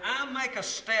 And when I make a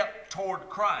step toward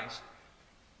Christ,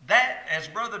 that, as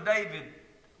Brother David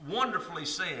wonderfully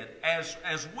said,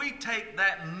 as we take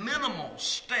that minimal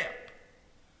step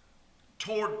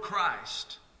toward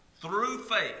Christ through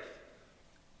faith,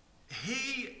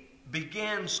 He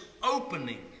begins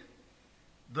opening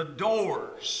the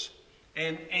doors,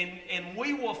 and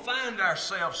we will find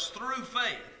ourselves through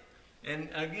faith. And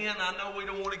again, I know we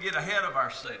don't want to get ahead of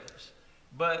ourselves,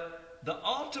 but the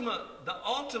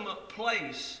ultimate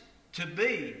place to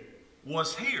be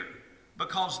was here,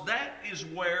 because that is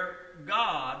where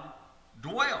God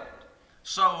dwelled.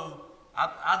 So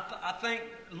I think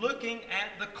looking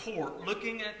at the court,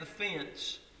 looking at the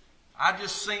fence, I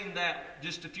just seen that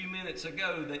just a few minutes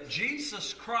ago, that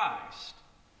Jesus Christ,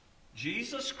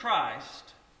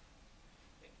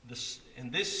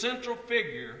 and this central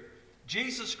figure,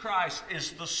 Jesus Christ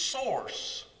is the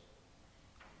source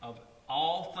of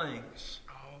all things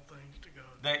All things to God.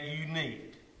 that you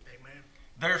need. Amen.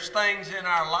 There's things in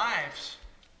our lives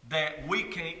that we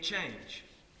can't change.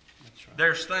 That's right.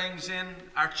 There's things in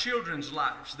our children's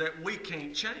lives that we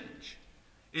can't change.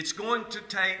 It's going to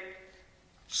take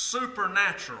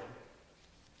supernatural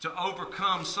to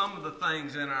overcome some of the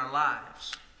things in our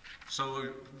lives. So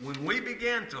when we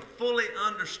begin to fully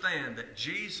understand that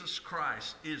Jesus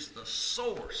Christ is the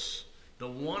source, the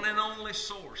one and only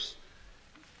source,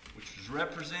 which is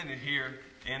represented here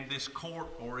in this court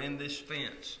or in this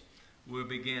fence, we'll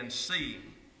begin seeing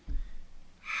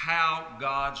how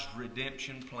God's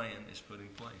redemption plan is put in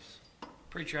place.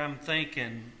 Preacher, I'm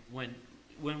thinking when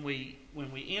we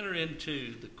enter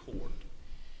into the court,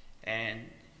 and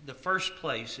the first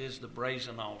place is the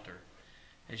brazen altar.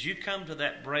 As you come to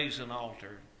that brazen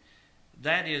altar,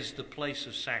 that is the place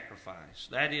of sacrifice.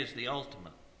 That is the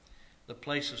ultimate, the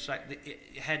place of sacrifice.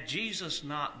 Had Jesus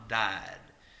not died,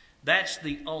 that's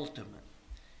the ultimate.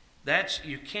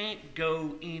 You can't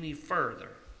go any further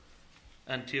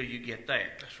until you get there.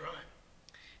 That's right.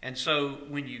 And so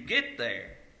when you get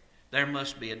there, there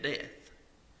must be a death.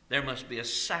 There must be a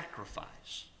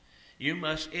sacrifice. You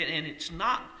must, and it's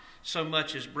not so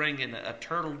much as bringing a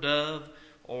turtle dove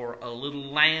or a little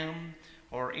lamb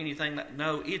or anything.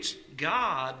 No, it's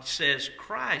God says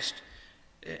Christ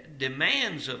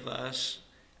demands of us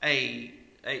a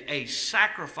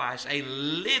sacrifice, a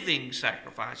living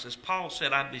sacrifice. As Paul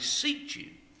said, I beseech you,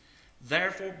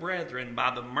 therefore, brethren,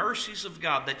 by the mercies of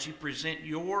God, that you present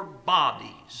your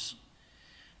bodies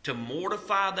to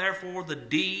mortify, therefore, the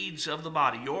deeds of the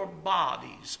body. Your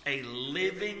bodies, a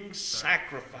living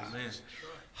sacrifice. Amen.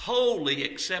 Holy,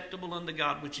 acceptable unto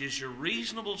God, which is your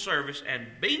reasonable service, and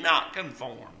be not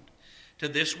conformed to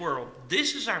this world.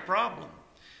 This is our problem.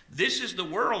 This is the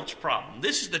world's problem.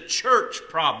 This is the church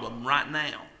problem right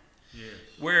now. Yes.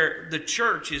 Where the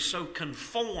church is so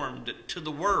conformed to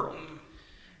the world.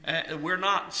 We're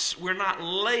not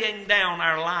laying down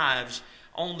our lives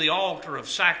on the altar of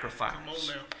sacrifice. Come on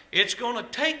now. It's going to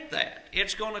take that.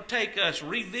 It's going to take us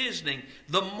revisiting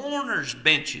the mourners'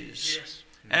 benches. Yes.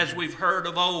 As we've heard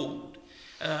of old.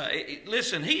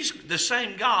 Listen, He's the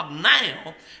same God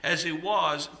now as He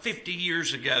was 50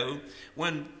 years ago,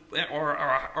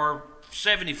 or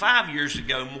 75 years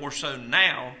ago, more so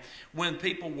now, when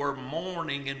people were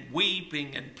mourning and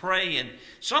weeping and praying.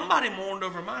 Somebody mourned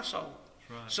over my soul.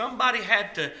 Right. Somebody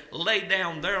had to lay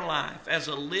down their life as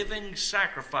a living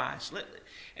sacrifice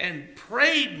and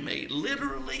prayed me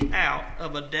literally out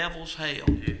of a devil's hell.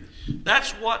 Yes.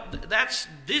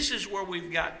 This is where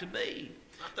we've got to be.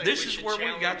 I think This we is should where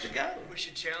we've got to challenge- go. We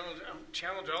should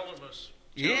challenge all of us.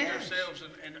 Challenge Yes. ourselves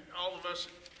and all of us.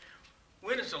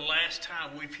 When is the last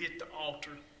time we've hit the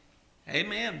altar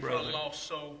Amen, for brother. a lost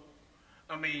soul?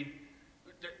 I mean,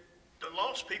 the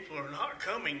lost people are not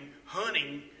coming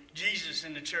hunting Jesus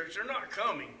in the church. They're not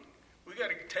coming. We got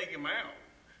to take him out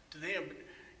to them. But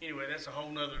anyway, that's a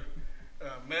whole nother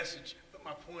message. But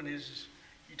my point is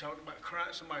you talked about crying.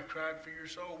 Somebody cried for your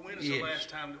soul. When is the last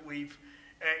time that we've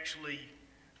actually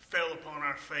fell upon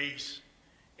our face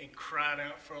and cried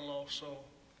out for a lost soul?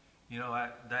 You know,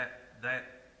 that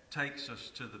takes us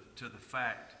to the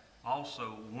fact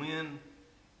also, when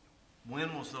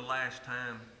was the last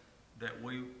time that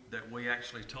we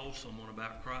actually told someone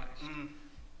about Christ?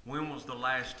 When was the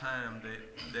last time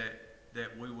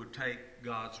that we would take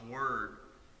God's word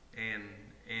and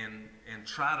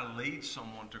try to lead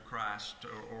someone to Christ,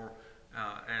 or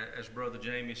as Brother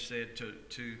Jamie said,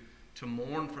 to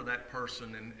mourn for that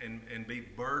person and be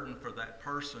burdened for that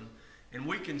person? And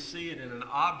we can see it in an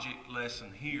object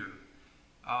lesson here,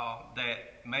 that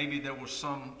maybe there was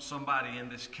somebody in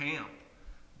this camp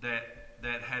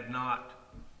that had not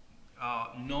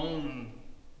known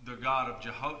the God of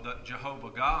Jehovah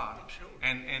God. Sure.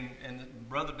 And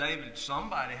Brother David,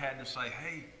 somebody had to say,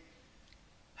 hey,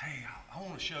 I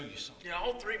want to show you something. Yeah,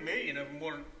 all 3 million of them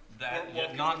weren't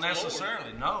walking not with the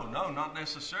necessarily. Lord. No, not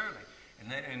necessarily.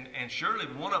 And surely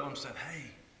one of them said,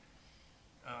 hey,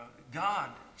 God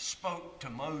spoke to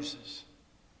Moses.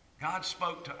 God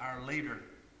spoke to our leader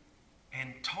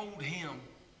and told him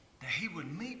that he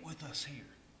would meet with us here.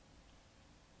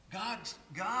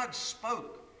 God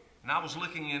spoke. And I was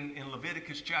looking in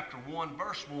Leviticus chapter 1,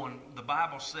 verse 1. The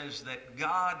Bible says that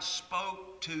God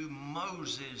spoke to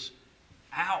Moses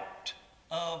out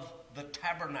of the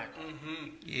tabernacle. Mm-hmm.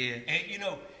 Yeah. And, you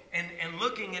know, and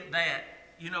looking at that,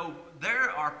 you know,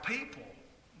 there are people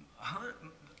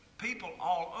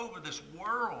all over this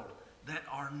world that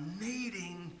are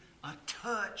needing a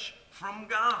touch from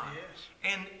God. Yes.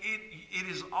 And it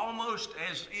is almost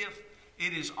as if,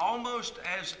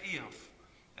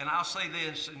 and I'll say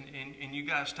this, and you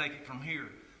guys take it from here.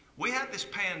 We have this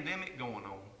pandemic going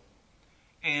on,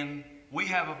 and we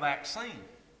have a vaccine.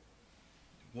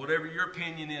 Whatever your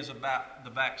opinion is about the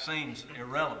vaccine's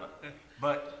irrelevant.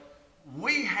 But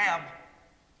we have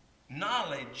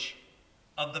knowledge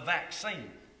of the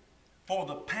vaccine for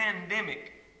the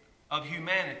pandemic of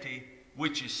humanity,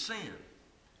 which is sin.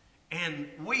 And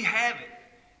we have it.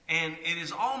 And it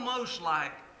is almost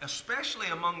like, especially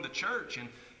among the church, and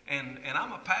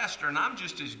I'm a pastor, and I'm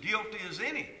just as guilty as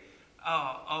any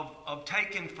of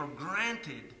taking for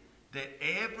granted that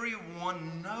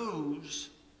everyone knows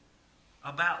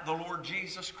about the Lord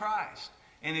Jesus Christ.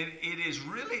 And it is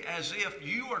really as if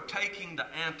you are taking the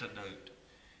antidote,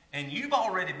 and you've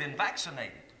already been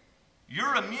vaccinated.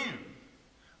 You're immune,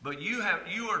 but you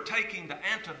are taking the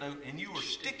antidote and you are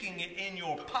sticking it in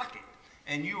your pocket,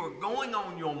 and you are going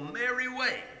on your merry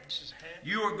way.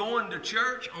 You are going to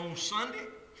church on Sunday,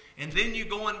 and then you're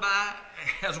going by,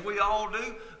 as we all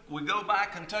do, we go by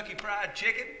Kentucky Fried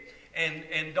Chicken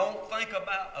and don't think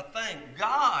about a thing.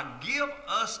 God, give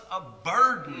us a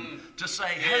burden to say,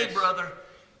 hey, brother,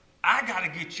 I got to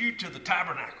get you to the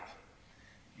tabernacle.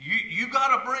 You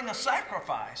got to bring a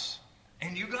sacrifice,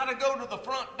 and you got to go to the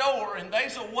front door, and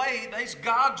there's a way, there's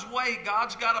God's way.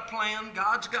 God's got a plan.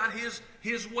 God's got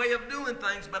his way of doing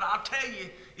things. But I'll tell you,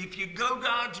 if you go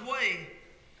God's way,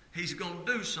 he's going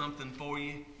to do something for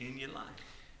you in your life.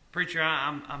 Preacher,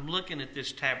 I'm looking at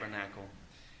this tabernacle,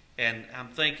 and I'm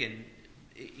thinking,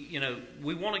 you know,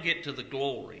 we want to get to the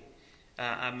glory.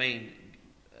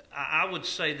 I would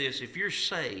say this: if you're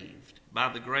saved by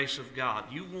the grace of God,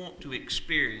 you want to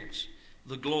experience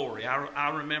the glory. I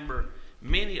remember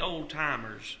many old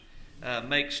timers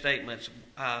make statements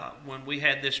when we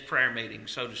had this prayer meeting,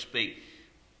 so to speak.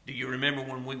 Do you remember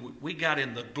when we got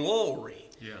in the glory?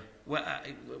 Yeah. Well,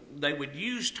 they would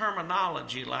use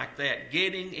terminology like that,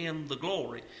 getting in the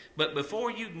glory. But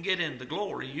before you can get into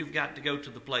glory, you've got to go to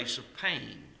the place of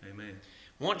pain. Amen.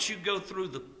 Once you go through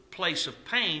the place of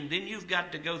pain, then you've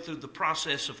got to go through the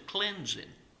process of cleansing.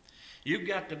 You've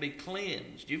got to be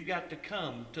cleansed. You've got to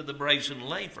come to the brazen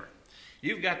laver.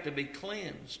 You've got to be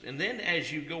cleansed. And then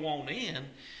as you go on in,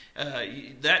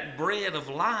 that bread of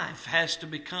life has to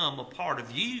become a part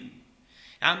of you.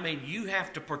 I mean, you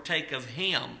have to partake of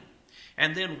him.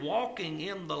 And then walking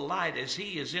in the light as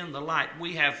he is in the light,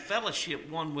 we have fellowship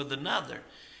one with another.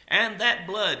 And that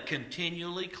blood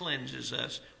continually cleanses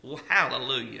us. Well,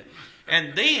 hallelujah.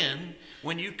 And then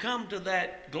when you come to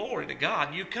that, glory to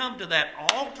God, you come to that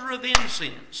altar of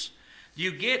incense.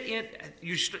 You get in,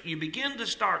 you begin to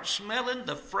start smelling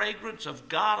the fragrance of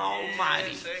God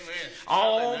Almighty. Yes, amen.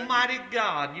 Almighty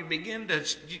God. You begin to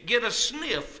get a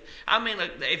sniff. I mean,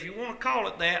 if you want to call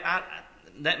it that,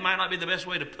 that might not be the best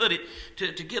way to put it,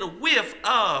 to get a whiff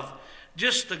of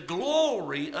just the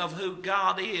glory of who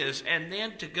God is, and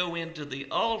then to go into the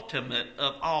ultimate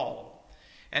of all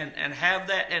and have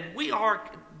that. And we are,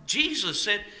 Jesus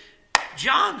said,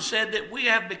 John said that we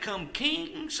have become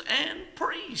kings and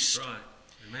priests. Right.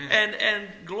 Amen. And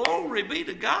glory be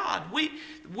to God. We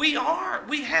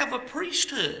have a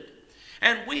priesthood.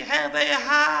 And we have a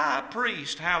high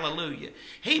priest. Hallelujah.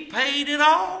 He paid it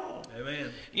all.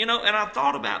 Amen. You know, and I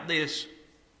thought about this.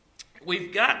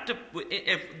 We've got to,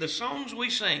 if the songs we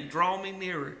sing, draw me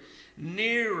nearer,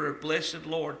 nearer, blessed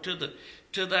Lord, to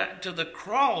the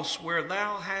cross where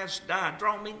thou hast died.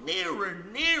 Draw me nearer,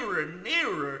 nearer,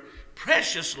 nearer,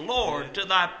 precious Lord, Amen. to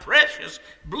thy precious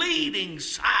bleeding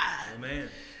side. Amen.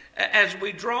 As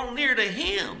we draw near to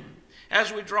him,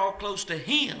 as we draw close to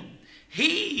him,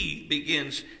 he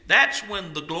begins, that's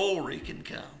when the glory can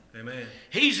come. Amen.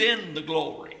 He's in the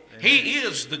glory. Amen. He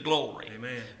is the glory.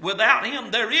 Amen. Without him,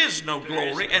 there is no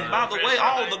glory. And by the way,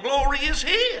 all the glory is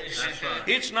his. That's right.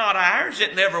 It's not ours.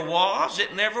 It never was.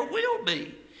 It never will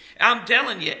be. I'm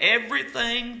telling you,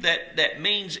 everything that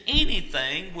means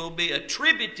anything will be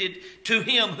attributed to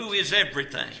him who is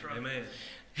everything. Right. Amen.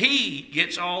 He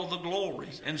gets all the glory.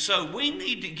 And so we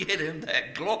need to get in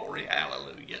that glory.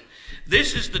 Hallelujah.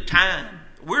 This is the time.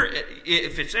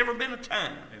 If it's ever been a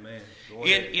time Amen. Go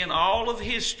ahead. in all of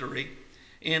history,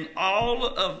 in all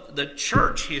of the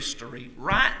church history,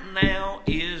 right now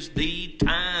is the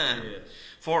time Yes.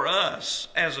 for us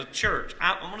as a church.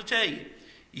 I'm going to tell you,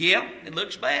 yeah, it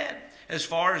looks bad as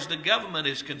far as the government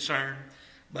is concerned.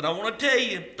 But I want to tell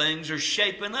you, things are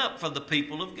shaping up for the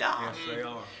people of God. Yes, they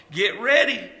are. Get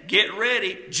ready. Get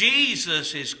ready.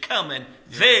 Jesus is coming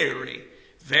very,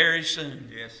 very soon.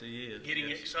 Yes, he is. Getting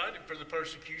Yes. excited for the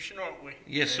persecution, aren't we?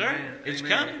 Yes, sir. Amen. It's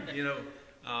Amen. coming. You know,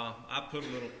 I put a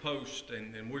little post,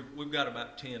 and we've got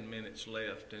about 10 minutes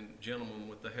left. And gentlemen,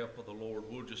 with the help of the Lord,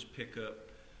 we'll just pick up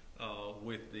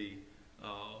with the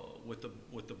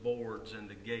boards and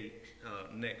the gate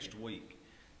next week.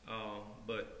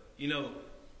 But you know,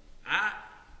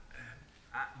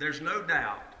 there's no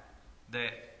doubt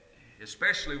that,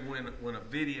 especially when a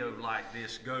video like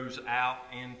this goes out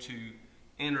into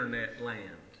internet land,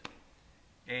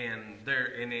 and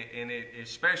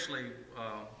especially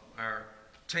our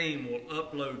team will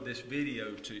upload this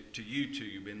video to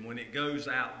YouTube, and when it goes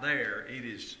out there,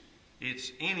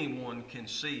 it's anyone can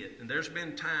see it. And there's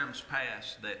been times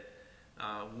past that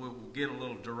we'll get a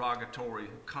little derogatory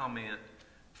comment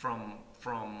from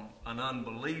an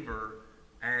unbeliever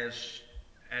as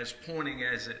pointing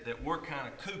as it that we're kind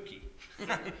of kooky.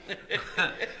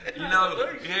 You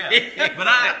know, yeah. But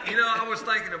I was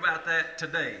thinking about that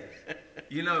today.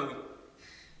 You know,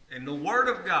 in the Word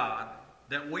of God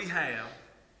that we have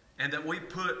and that we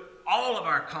put all of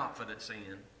our confidence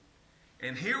in,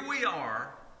 and here we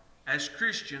are as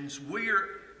Christians, we're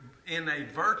in a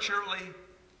virtually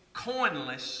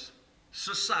coinless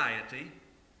society,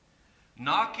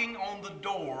 knocking on the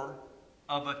door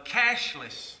of a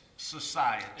cashless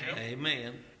society.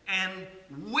 Amen. And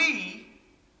we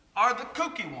are the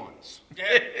kooky ones.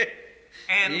 Yeah.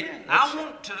 And Yeah, I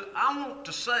want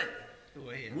to say, Go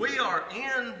ahead. we are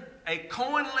in a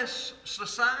coinless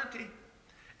society,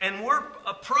 and we're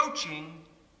approaching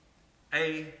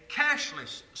a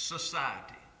cashless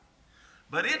society.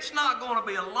 But it's not going to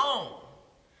be alone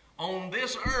on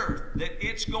this earth that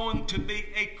it's going to be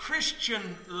a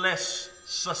Christianless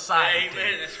society.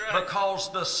 Amen, that's right. Because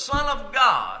the Son of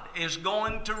God is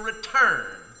going to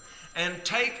return and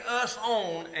take us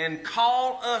on and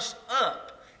call us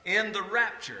up in the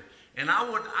rapture. And I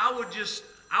would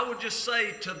just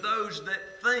say to those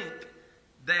that think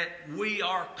that we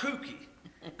are kooky,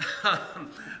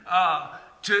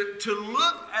 to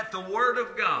look at the Word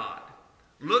of God.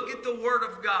 Look at the Word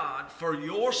of God for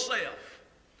yourself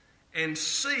and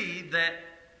see that.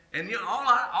 And you know, all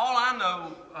I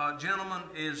know, gentlemen,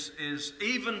 is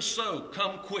even so,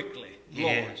 come quickly,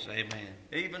 Lord. Yes, amen.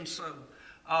 Even so.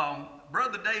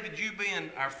 Brother David, you being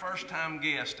our first-time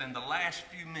guest, in the last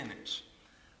few minutes,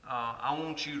 I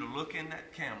want you to look in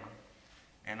that camera,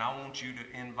 and I want you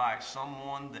to invite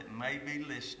someone that may be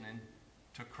listening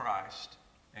to Christ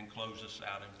and close us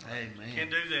out in prayer. Amen. Can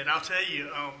do that. I'll tell you,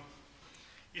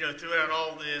 throughout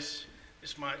all this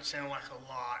might sound like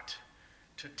a lot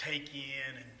to take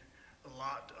in and a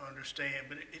lot to understand,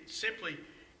 but it simply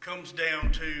comes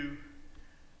down to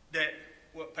that,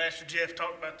 what Pastor Jeff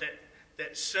talked about,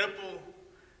 that simple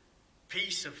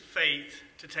piece of faith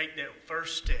to take that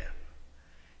first step.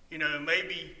 You know,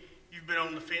 maybe you've been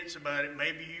on the fence about it.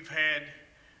 Maybe you've had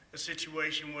a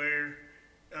situation where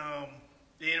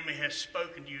the enemy has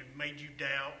spoken to you and made you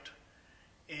doubt.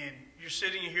 and you're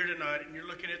sitting here tonight and you're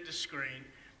looking at the screen.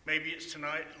 Maybe it's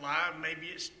tonight live, maybe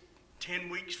it's 10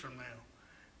 weeks from now.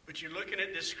 But you're looking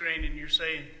at this screen and you're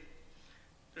saying,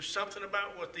 there's something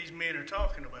about what these men are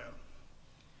talking about.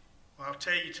 Well, I'll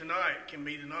tell you, tonight can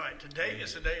be the night. Today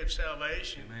is the day of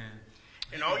salvation. Amen.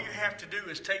 And all you have to do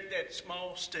is take that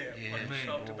small step, like we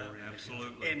talked about.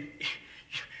 Absolutely. And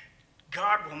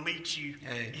God will meet you.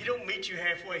 Amen. He don't meet you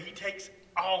halfway. He takes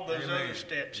all those other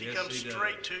steps. He comes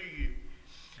straight to you.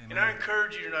 Amen. And I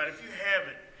encourage you tonight, if you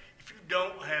haven't, if you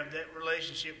don't have that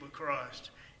relationship with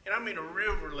Christ, and I mean a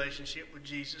real relationship with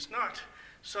Jesus, not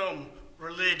some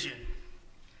religion,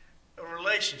 a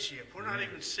relationship. We're not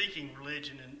even seeking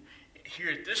religion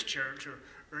here at this church,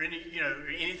 or any,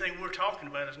 anything we're talking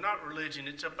about is not religion.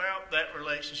 It's about that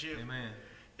relationship. Amen.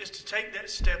 It's to take that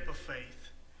step of faith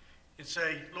and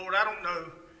say, Lord, I don't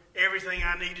know everything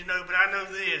I need to know, but I know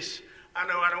this. I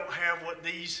know I don't have what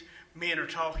these men are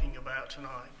talking about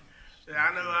tonight. That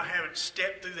I know I haven't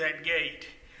stepped through that gate.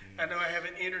 I know I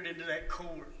haven't entered into that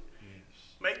court.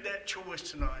 Make that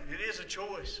choice tonight. It is a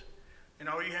choice. And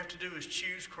all you have to do is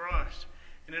choose Christ.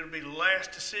 And it'll be the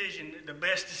last decision, the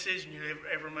best decision you've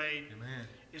ever made. Amen.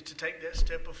 Is to take that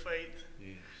step of faith.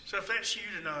 Yes. So if that's you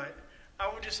tonight,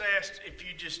 I would just ask if you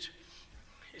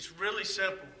it's really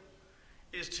simple,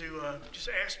 is to just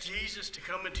ask Jesus to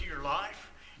come into your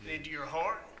life and into your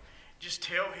heart. Just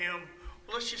tell him,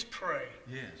 well, let's just pray.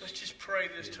 Yes. Let's just pray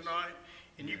this tonight.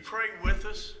 And you pray with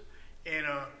us. And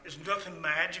there's nothing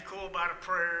magical about a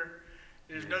prayer.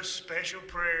 There's no special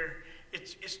prayer.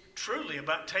 It's truly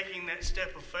about taking that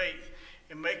step of faith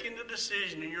and making the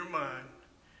decision in your mind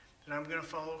that I'm going to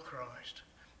follow Christ.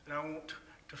 And I want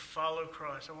to follow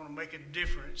Christ. I want to make a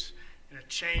difference and a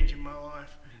change in my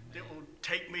life that will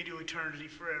take me to eternity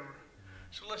forever.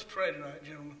 So let's pray tonight,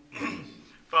 gentlemen.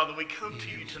 Father, we come to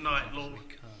you tonight, Lord.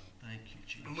 Thank you,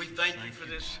 Jesus. And we thank you for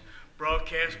this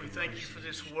broadcast. We thank you for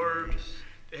this word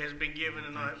that has been given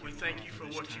tonight. We thank you for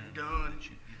what you've done.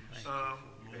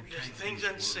 Just things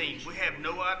unseen. We have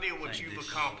no idea what you've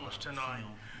accomplished tonight.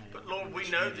 But Lord, we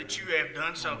know that you have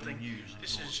done something.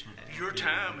 This is your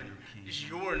time and this is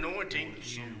your anointing.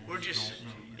 We're just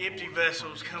empty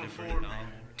vessels come forward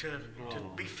to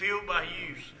be filled by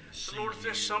you. So Lord, if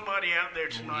there's somebody out there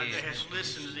tonight that has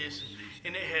listened to this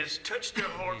and it has touched their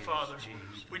heart, Father,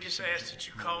 we just ask that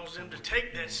you cause them to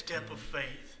take that step of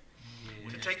faith.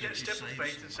 To take that step of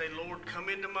faith and say, Lord, come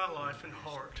into my life and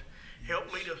heart.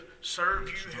 Help me to serve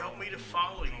you. Help me to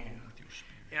follow you.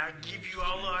 And I give you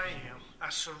all I am. I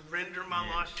surrender my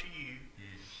life to you.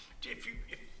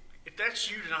 If that's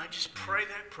you tonight, just pray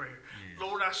that prayer.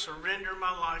 Lord, I surrender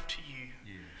my life to you.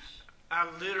 I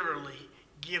literally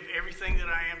give everything that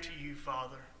I am to you,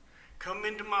 Father. Come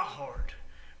into my heart.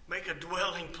 Make a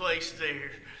dwelling place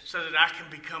there so that I can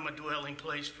become a dwelling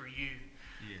place for you.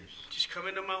 Just come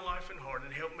into my life and heart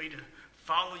and help me to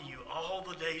follow you all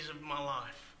the days of my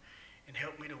life. And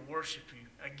help me to worship you.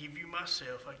 I give you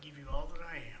myself. I give you all that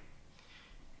I am.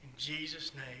 In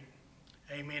Jesus'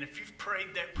 name, amen. If you've prayed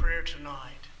that prayer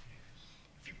tonight,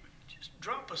 if you just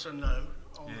drop us a note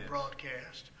on the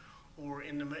broadcast or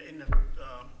in the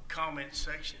comment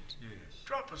sections.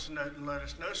 Drop us a note and let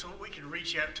us know so we can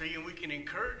reach out to you and we can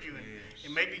encourage you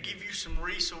and maybe give you some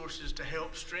resources to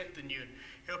help strengthen you and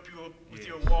help you with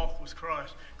your walk with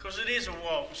Christ. Because it is a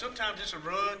walk. Sometimes it's a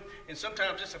run and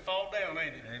sometimes it's a fall down,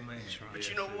 ain't it? Amen. But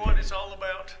you know what? It's all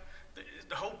about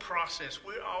the whole process.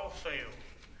 We all fail.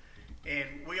 And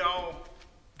we all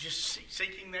just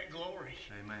seeking that glory.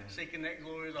 Amen. Seeking that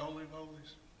glory of the Holy of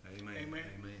Holies. Amen. Amen.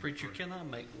 Preacher, can I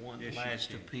make one Yes, you last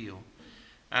can. appeal?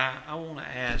 I want to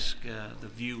ask the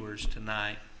viewers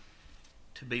tonight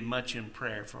to be much in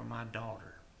prayer for my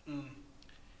daughter.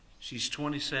 She's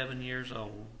 27 years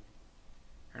old.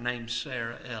 Her name's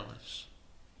Sarah Ellis.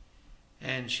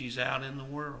 And she's out in the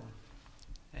world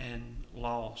and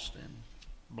lost and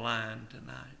blind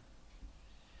tonight.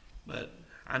 But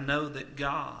I know that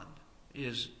God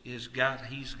He's got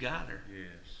her.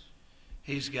 Yes.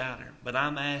 He's got her. But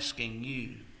I'm asking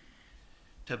you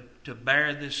to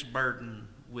bear this burden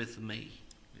with me.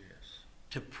 Yes.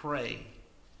 To pray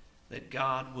that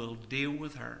God will deal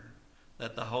with her,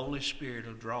 that the Holy Spirit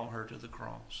will draw her to the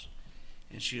cross,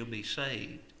 and she'll be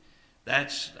saved.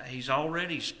 He's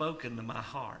already spoken to my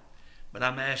heart, but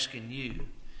I'm asking you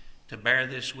to bear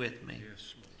this with me.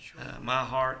 Yes, Lord. My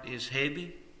heart is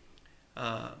heavy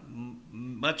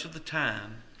much of the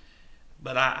time,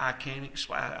 but I can't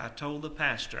explain. I told the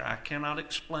pastor, I cannot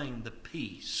explain the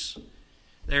peace.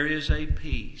 There is a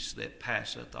peace that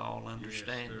passeth all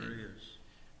understanding. Yes, there is.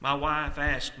 My wife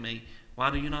asked me,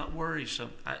 why do you not worry so?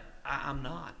 I'm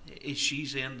not.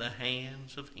 She's in the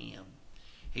hands of Him.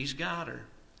 He's got her.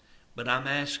 But I'm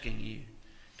asking you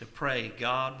to pray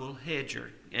God will hedge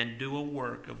her and do a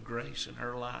work of grace in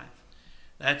her life.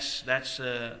 I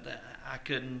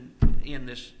couldn't end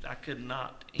this. I could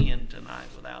not end tonight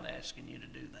without asking you to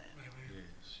do that.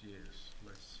 Yes.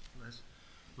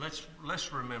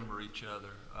 Let's remember each other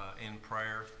in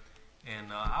prayer.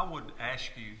 And I would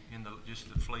ask you in just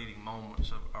the fleeting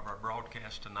moments of our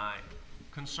broadcast tonight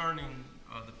concerning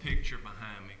the picture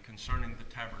behind me, concerning the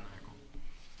tabernacle.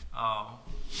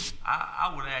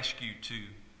 I would ask you to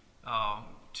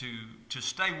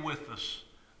stay with us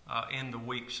in the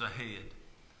weeks ahead.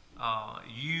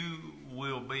 You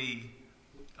will be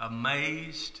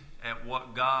amazed at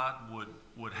what God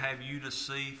would have you to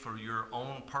see for your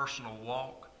own personal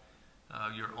walk,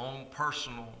 your own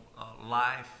personal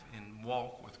life and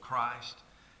walk with Christ.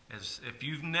 As if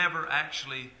you've never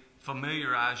actually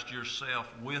familiarized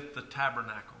yourself with the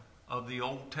tabernacle of the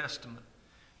Old Testament.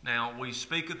 Now, we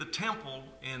speak of the temple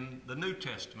in the New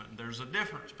Testament. There's a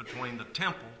difference between the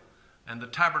temple and the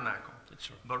tabernacle.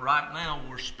 That's right. But right now,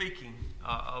 we're speaking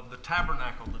of the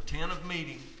tabernacle, the tent of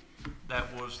meeting,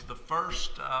 that was the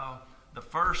first,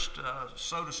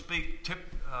 so to speak,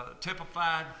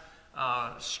 typified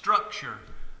structure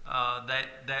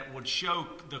that would show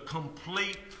the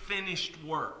complete finished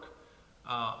work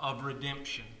of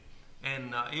redemption.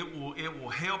 And it will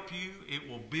help you. It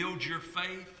will build your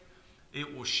faith.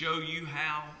 It will show you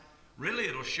how. Really,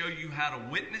 it'll show you how to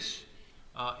witness.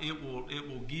 It will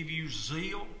give you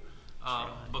zeal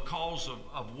because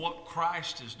of what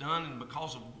Christ has done and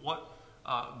because of what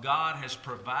God has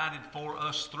provided for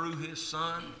us through His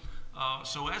Son.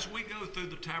 So as we go through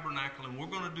the tabernacle, and we're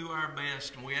going to do our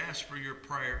best, and we ask for your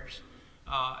prayers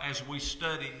as we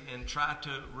study and try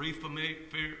to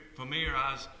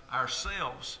refamiliarize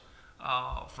ourselves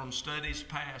from studies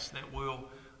past, that will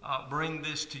bring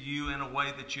this to you in a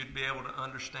way that you'd be able to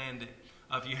understand it.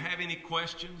 If you have any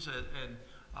questions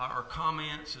or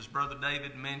comments, as Brother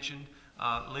David mentioned,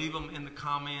 leave them in the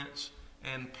comments.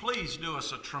 And please do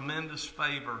us a tremendous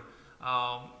favor.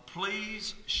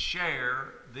 Please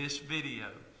share this video.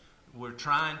 We're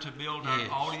trying to build our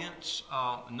audience,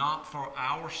 not for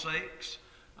our sakes,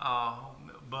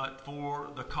 but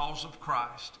for the cause of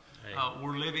Christ.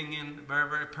 We're living in very,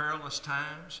 very perilous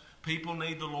times. People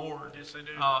need the Lord. Yes, they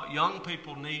do. Young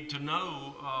people need to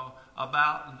know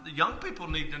about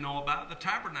the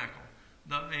tabernacle.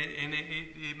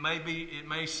 It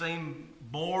may seem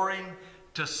boring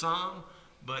to some,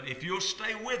 but if you'll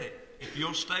stay with it, if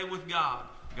you'll stay with God,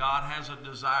 God has a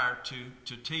desire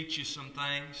to teach you some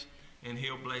things, and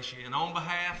He'll bless you. And on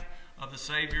behalf of the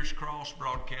Savior's Cross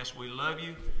broadcast, we love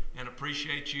you and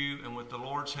appreciate you, and with the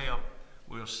Lord's help,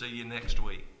 we'll see you next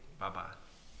week. Bye-bye.